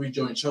company? Do we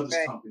enjoy each other's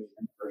company?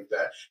 And like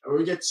that. And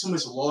we get so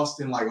much lost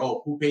in like,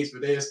 oh, who pays for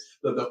this?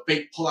 The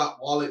fake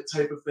pull-out wallet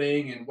type of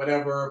thing and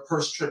whatever,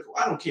 purse trick.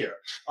 I don't care.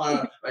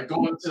 Like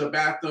going to the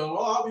bathroom,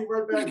 oh, I'll be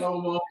right back,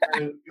 no,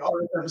 and all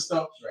that type of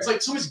stuff. Right. It's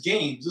like too much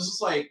games. This is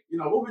like,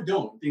 what we're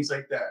doing, things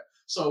like that.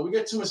 So we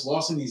get too much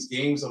lost in these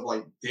games of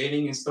like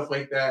dating and stuff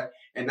like that,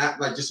 and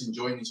not like just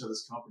enjoying each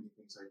other's company,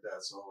 things like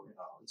that. So,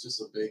 it's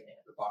just a big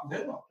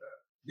debate about that.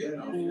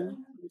 Yeah.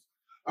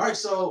 All right,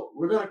 so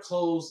we're going to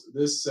close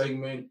this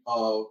segment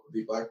of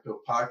the Black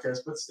Pill podcast,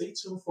 but stay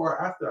tuned for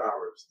our after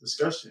hours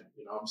discussion.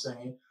 You know what I'm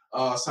saying?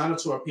 Sign up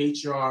to our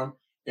Patreon,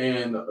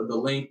 and the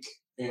link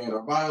in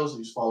our bios.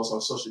 You follow us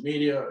on social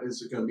media.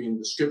 It's going to be in the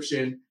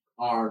description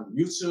on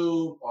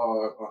YouTube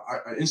or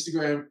on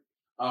Instagram.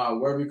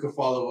 Wherever you can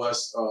follow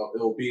us,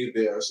 it'll be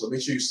there. So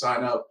make sure you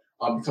sign up,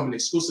 become an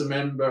exclusive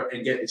member,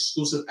 and get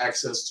exclusive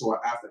access to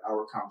our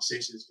after-hour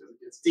conversations because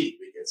it gets deep,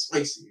 it gets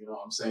spicy. You know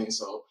what I'm saying?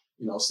 So,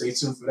 stay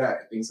tuned for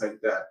that and things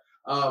like that.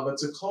 But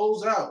to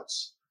close out,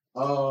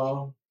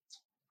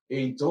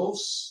 a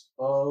dose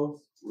of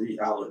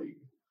reality.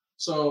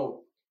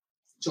 So,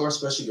 to our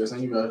special guest, I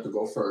think you could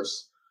go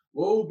first.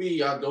 What will be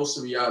your dose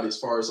of reality as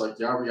far as like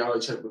your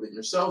reality check within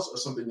yourselves, or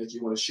something that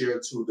you want to share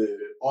to the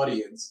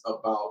audience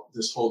about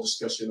this whole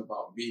discussion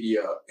about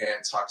media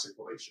and toxic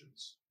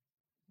relations?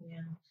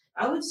 Yeah,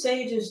 I would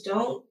say just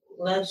don't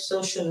let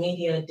social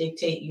media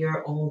dictate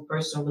your own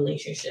personal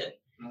relationship.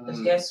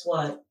 Because guess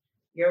what?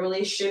 Your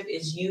relationship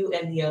is you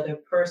and the other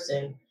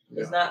person.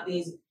 It's not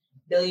these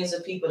billions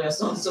of people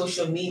that's on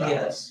social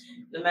media.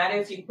 No matter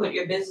if you put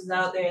your business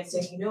out there and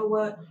say, you know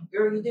what,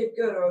 girl, you did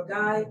good, or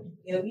guy,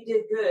 you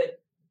did good.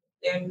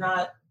 They're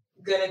not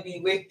going to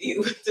be with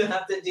you to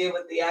have to deal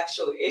with the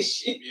actual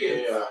issue.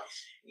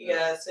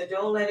 Yeah. So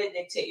don't let it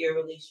dictate your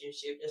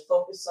relationship. Just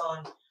focus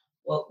on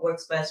what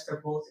works best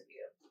for both of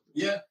you.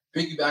 Yeah.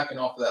 Piggybacking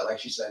off of that, like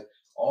she said,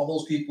 all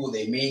those people,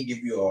 they may give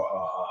you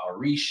a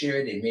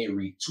reshare, they may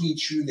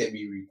retweet you, they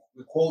may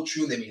quote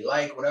you, they may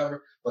like,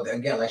 whatever. But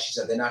again, like she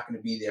said, they're not going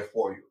to be there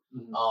for you.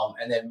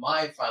 And then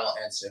my final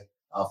answer,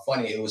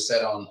 funny, it was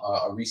said on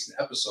a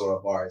recent episode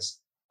of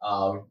ours,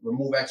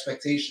 remove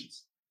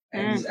expectations.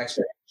 And these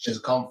expectations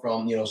come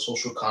from,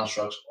 social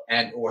constructs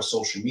and or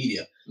social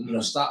media.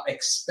 Stop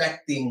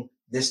expecting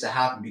this to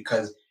happen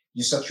because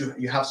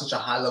you have such a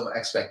high level of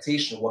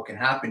expectation. What can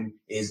happen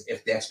is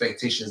if the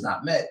expectation is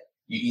not met,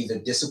 you're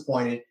either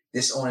disappointed,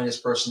 disowning this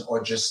person,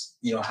 or just,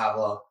 have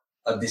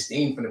a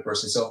disdain for the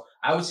person. So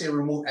I would say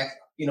remove,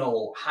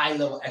 high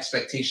level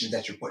expectations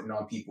that you're putting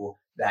on people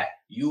that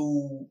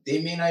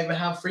they may not even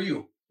have for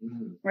you.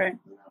 Right.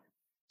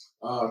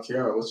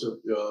 Kiara, what's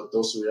your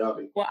dose of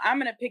reality? Well, I'm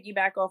going to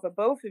piggyback off of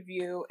both of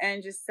you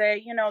and just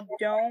say,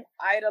 don't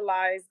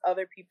idolize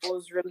other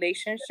people's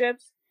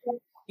relationships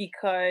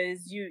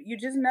because you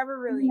just never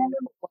really know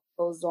what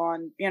goes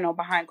on,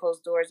 behind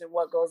closed doors and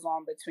what goes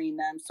on between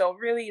them. So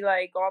really,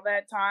 like, all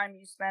that time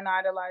you spend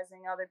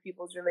idolizing other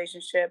people's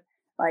relationship,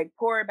 like,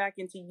 pour it back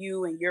into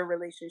you and your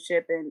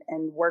relationship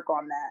and work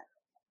on that.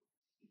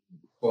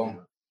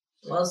 Boom.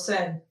 Well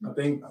said. I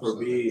think for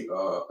me,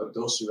 a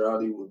dose of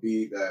reality would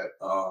be that,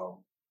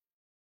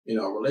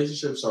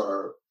 relationships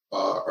are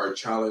a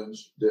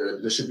challenge.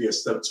 There should be a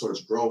step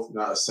towards growth,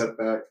 not a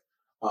setback.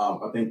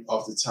 I think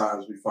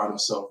oftentimes we find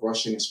ourselves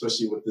rushing,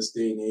 especially with this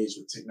day and age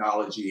with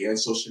technology and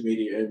social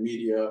media and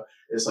media.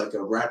 It's like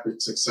a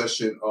rapid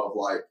succession of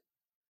like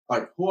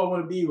who I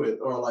want to be with,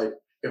 or like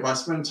if I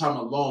spend time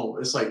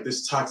alone, it's like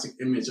this toxic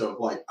image of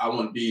like I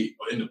want to be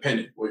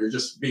independent, where you're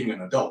just being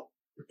an adult.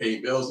 you're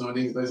paying bills, doing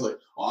things. It's like,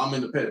 oh, I'm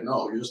independent.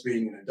 No, you're just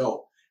being an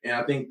adult. And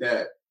I think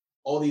that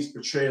all these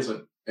portrayals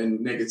and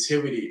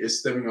negativity is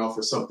stemming off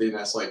of something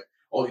that's like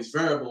all these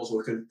variables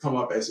what could come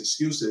up as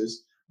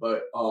excuses,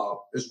 but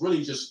it's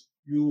really just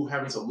you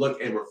having to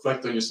look and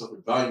reflect on yourself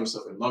and value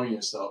yourself and loving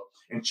yourself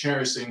and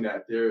cherishing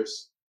that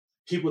there's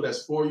people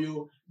that's for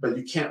you, but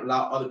you can't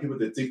allow other people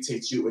to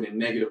dictate you in a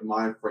negative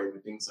mind frame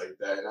and things like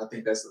that. And I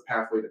think that's the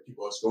pathway that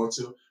people are going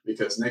to,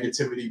 because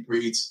negativity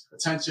breeds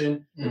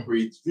attention, it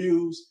breeds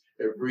views,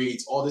 it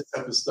breeds all this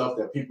type of stuff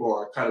that people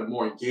are kind of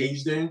more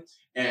engaged in.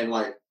 And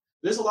like,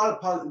 there's a lot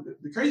of positive.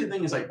 The crazy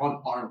thing is like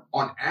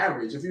on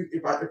average,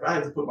 if I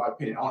had to put my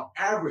opinion, on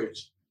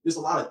average, there's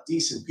a lot of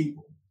decent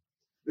people.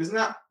 There's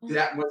not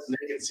that much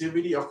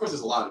negativity. Of course,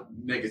 there's a lot of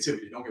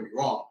negativity. Don't get me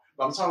wrong.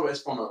 But I'm talking about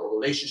it's from a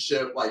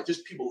relationship, like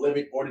just people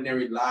living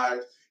ordinary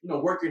lives,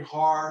 working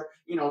hard,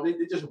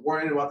 they're just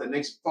worrying about the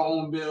next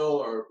phone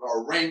bill or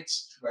rent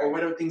or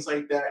whatever, things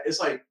like that. It's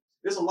like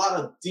there's a lot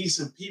of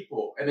decent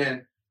people. And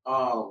then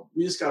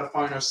we just got to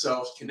find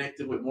ourselves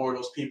connected with more of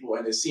those people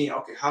and then seeing,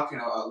 okay, how can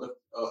I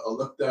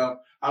lift them?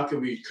 How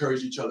can we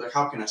encourage each other?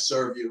 How can I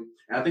serve you?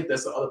 And I think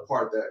that's the other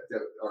part that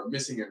are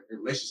missing in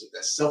relationship,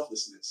 that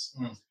selflessness.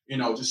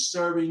 Just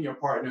serving your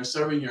partner,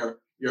 serving your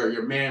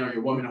man or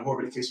your woman or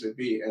whoever the case may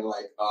be. And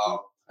like, I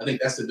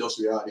think that's the dose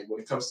reality. When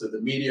it comes to the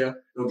media,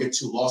 don't get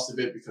too lost of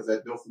it, because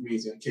that dopamine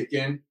is going to kick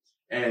in.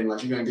 And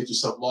like, you're going to get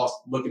yourself lost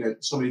looking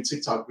at so many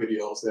TikTok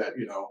videos that,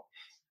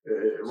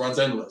 it runs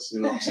endless.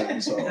 You know what I'm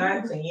saying? So,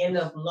 exactly. You end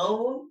up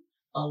alone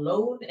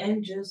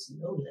and just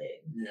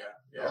lonely.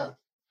 Yeah.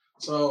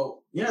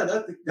 So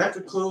yeah, that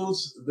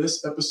concludes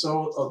this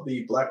episode of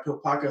the Black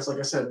Pill Podcast. Like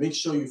I said, make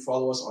sure you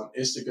follow us on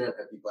Instagram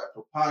at the Black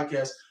Pill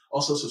Podcast.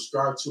 Also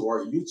subscribe to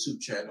our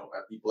YouTube channel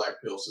at the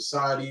Black Pill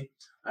Society.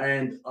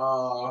 And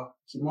Kimar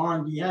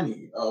and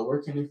Deannie,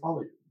 where can they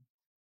follow you?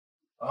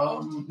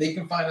 They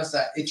can find us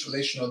at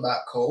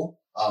itsrelational.co.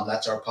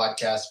 That's our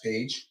podcast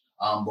page.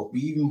 But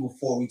even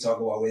before we talk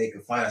about where they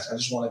can find us, I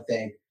just want to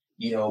thank,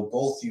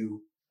 both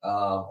you,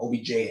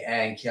 OBJ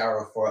and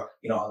Kiara, for,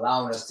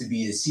 allowing us to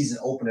be the season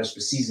openers for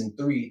season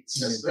 3.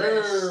 Yes,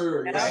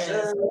 sir. Yes,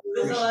 sir.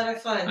 It was a lot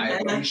of fun. I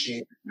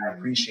appreciate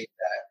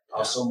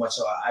that so much.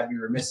 So I'd be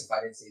remiss if I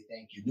didn't say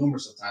thank you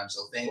numerous of times.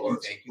 So thank you.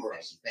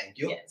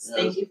 Yes,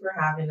 thank you for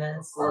having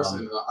us. Of course,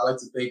 and I'd like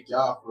to thank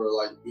y'all for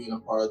being a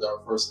part of our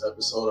first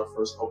episode, our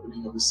first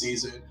opening of the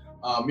season.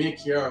 Me and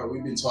Kiara,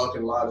 we've been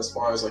talking a lot as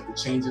far as the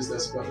changes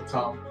that's going to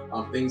come,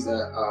 things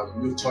that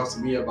you've talked to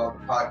me about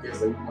the podcast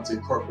that we want to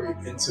incorporate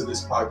into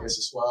this podcast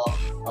as well.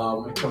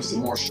 When it comes to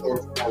more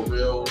shorts, more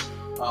reels,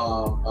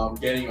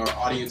 getting our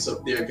audience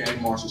up there,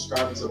 getting more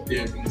subscribers up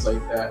there, and things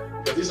like that.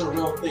 But these are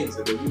real things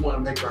that we want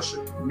to make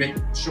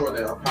sure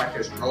that our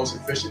podcast grows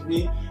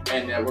efficiently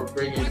and that we're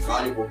bringing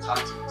valuable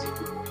content to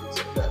people, things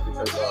like that.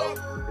 Because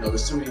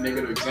there's too many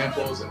negative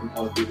examples, and we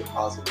want to be the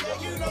positive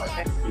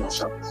ones,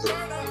 shout out.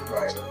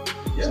 Right.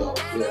 Yeah. So,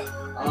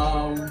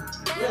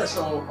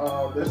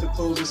 so that's to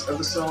close this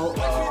episode.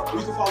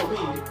 You can follow me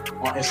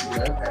on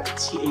Instagram at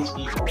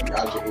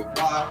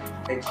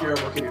THEOBIJAY. And Kiara,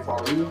 where can they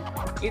follow you?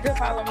 You can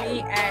follow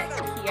me at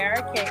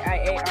Kiara,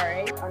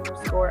 KIARA _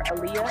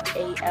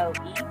 Aaliyah,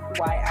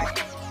 ALEYIA.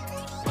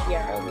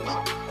 Kiara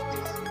Aaliyah.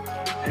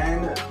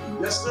 And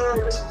yes, sir,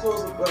 this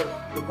concludes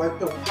the Black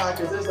Pill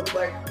Podcast. There's the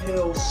Black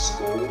Pill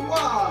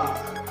Squad.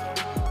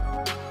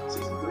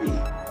 Season 3.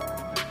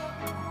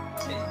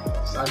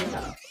 Signing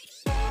out.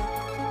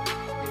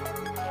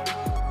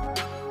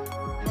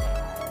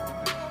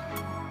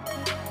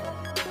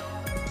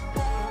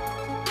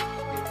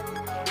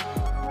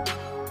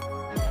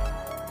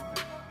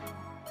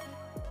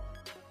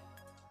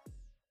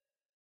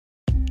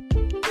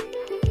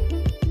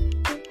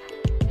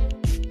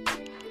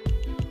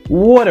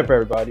 What up,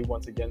 everybody?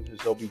 Once again,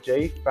 this is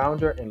OBJ,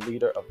 founder and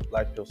leader of the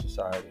Black Pill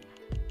Society.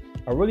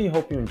 I really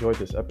hope you enjoyed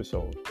this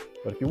episode,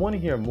 but if you want to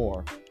hear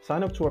more,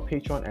 sign up to our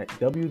Patreon at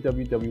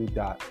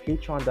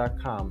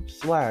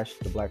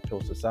www.patreon.com/The Black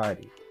Pill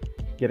Society.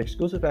 Get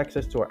exclusive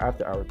access to our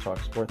after-hour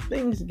talks where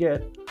things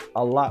get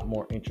a lot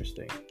more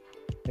interesting.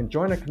 And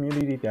join a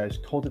community that is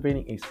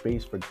cultivating a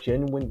space for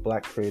genuine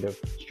Black creative,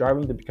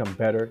 striving to become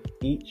better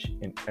each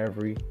and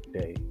every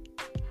day.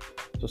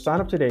 So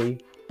sign up today,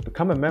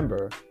 become a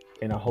member,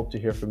 and I hope to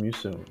hear from you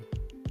soon.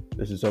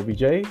 This is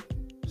OBJ,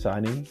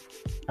 signing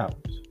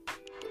out.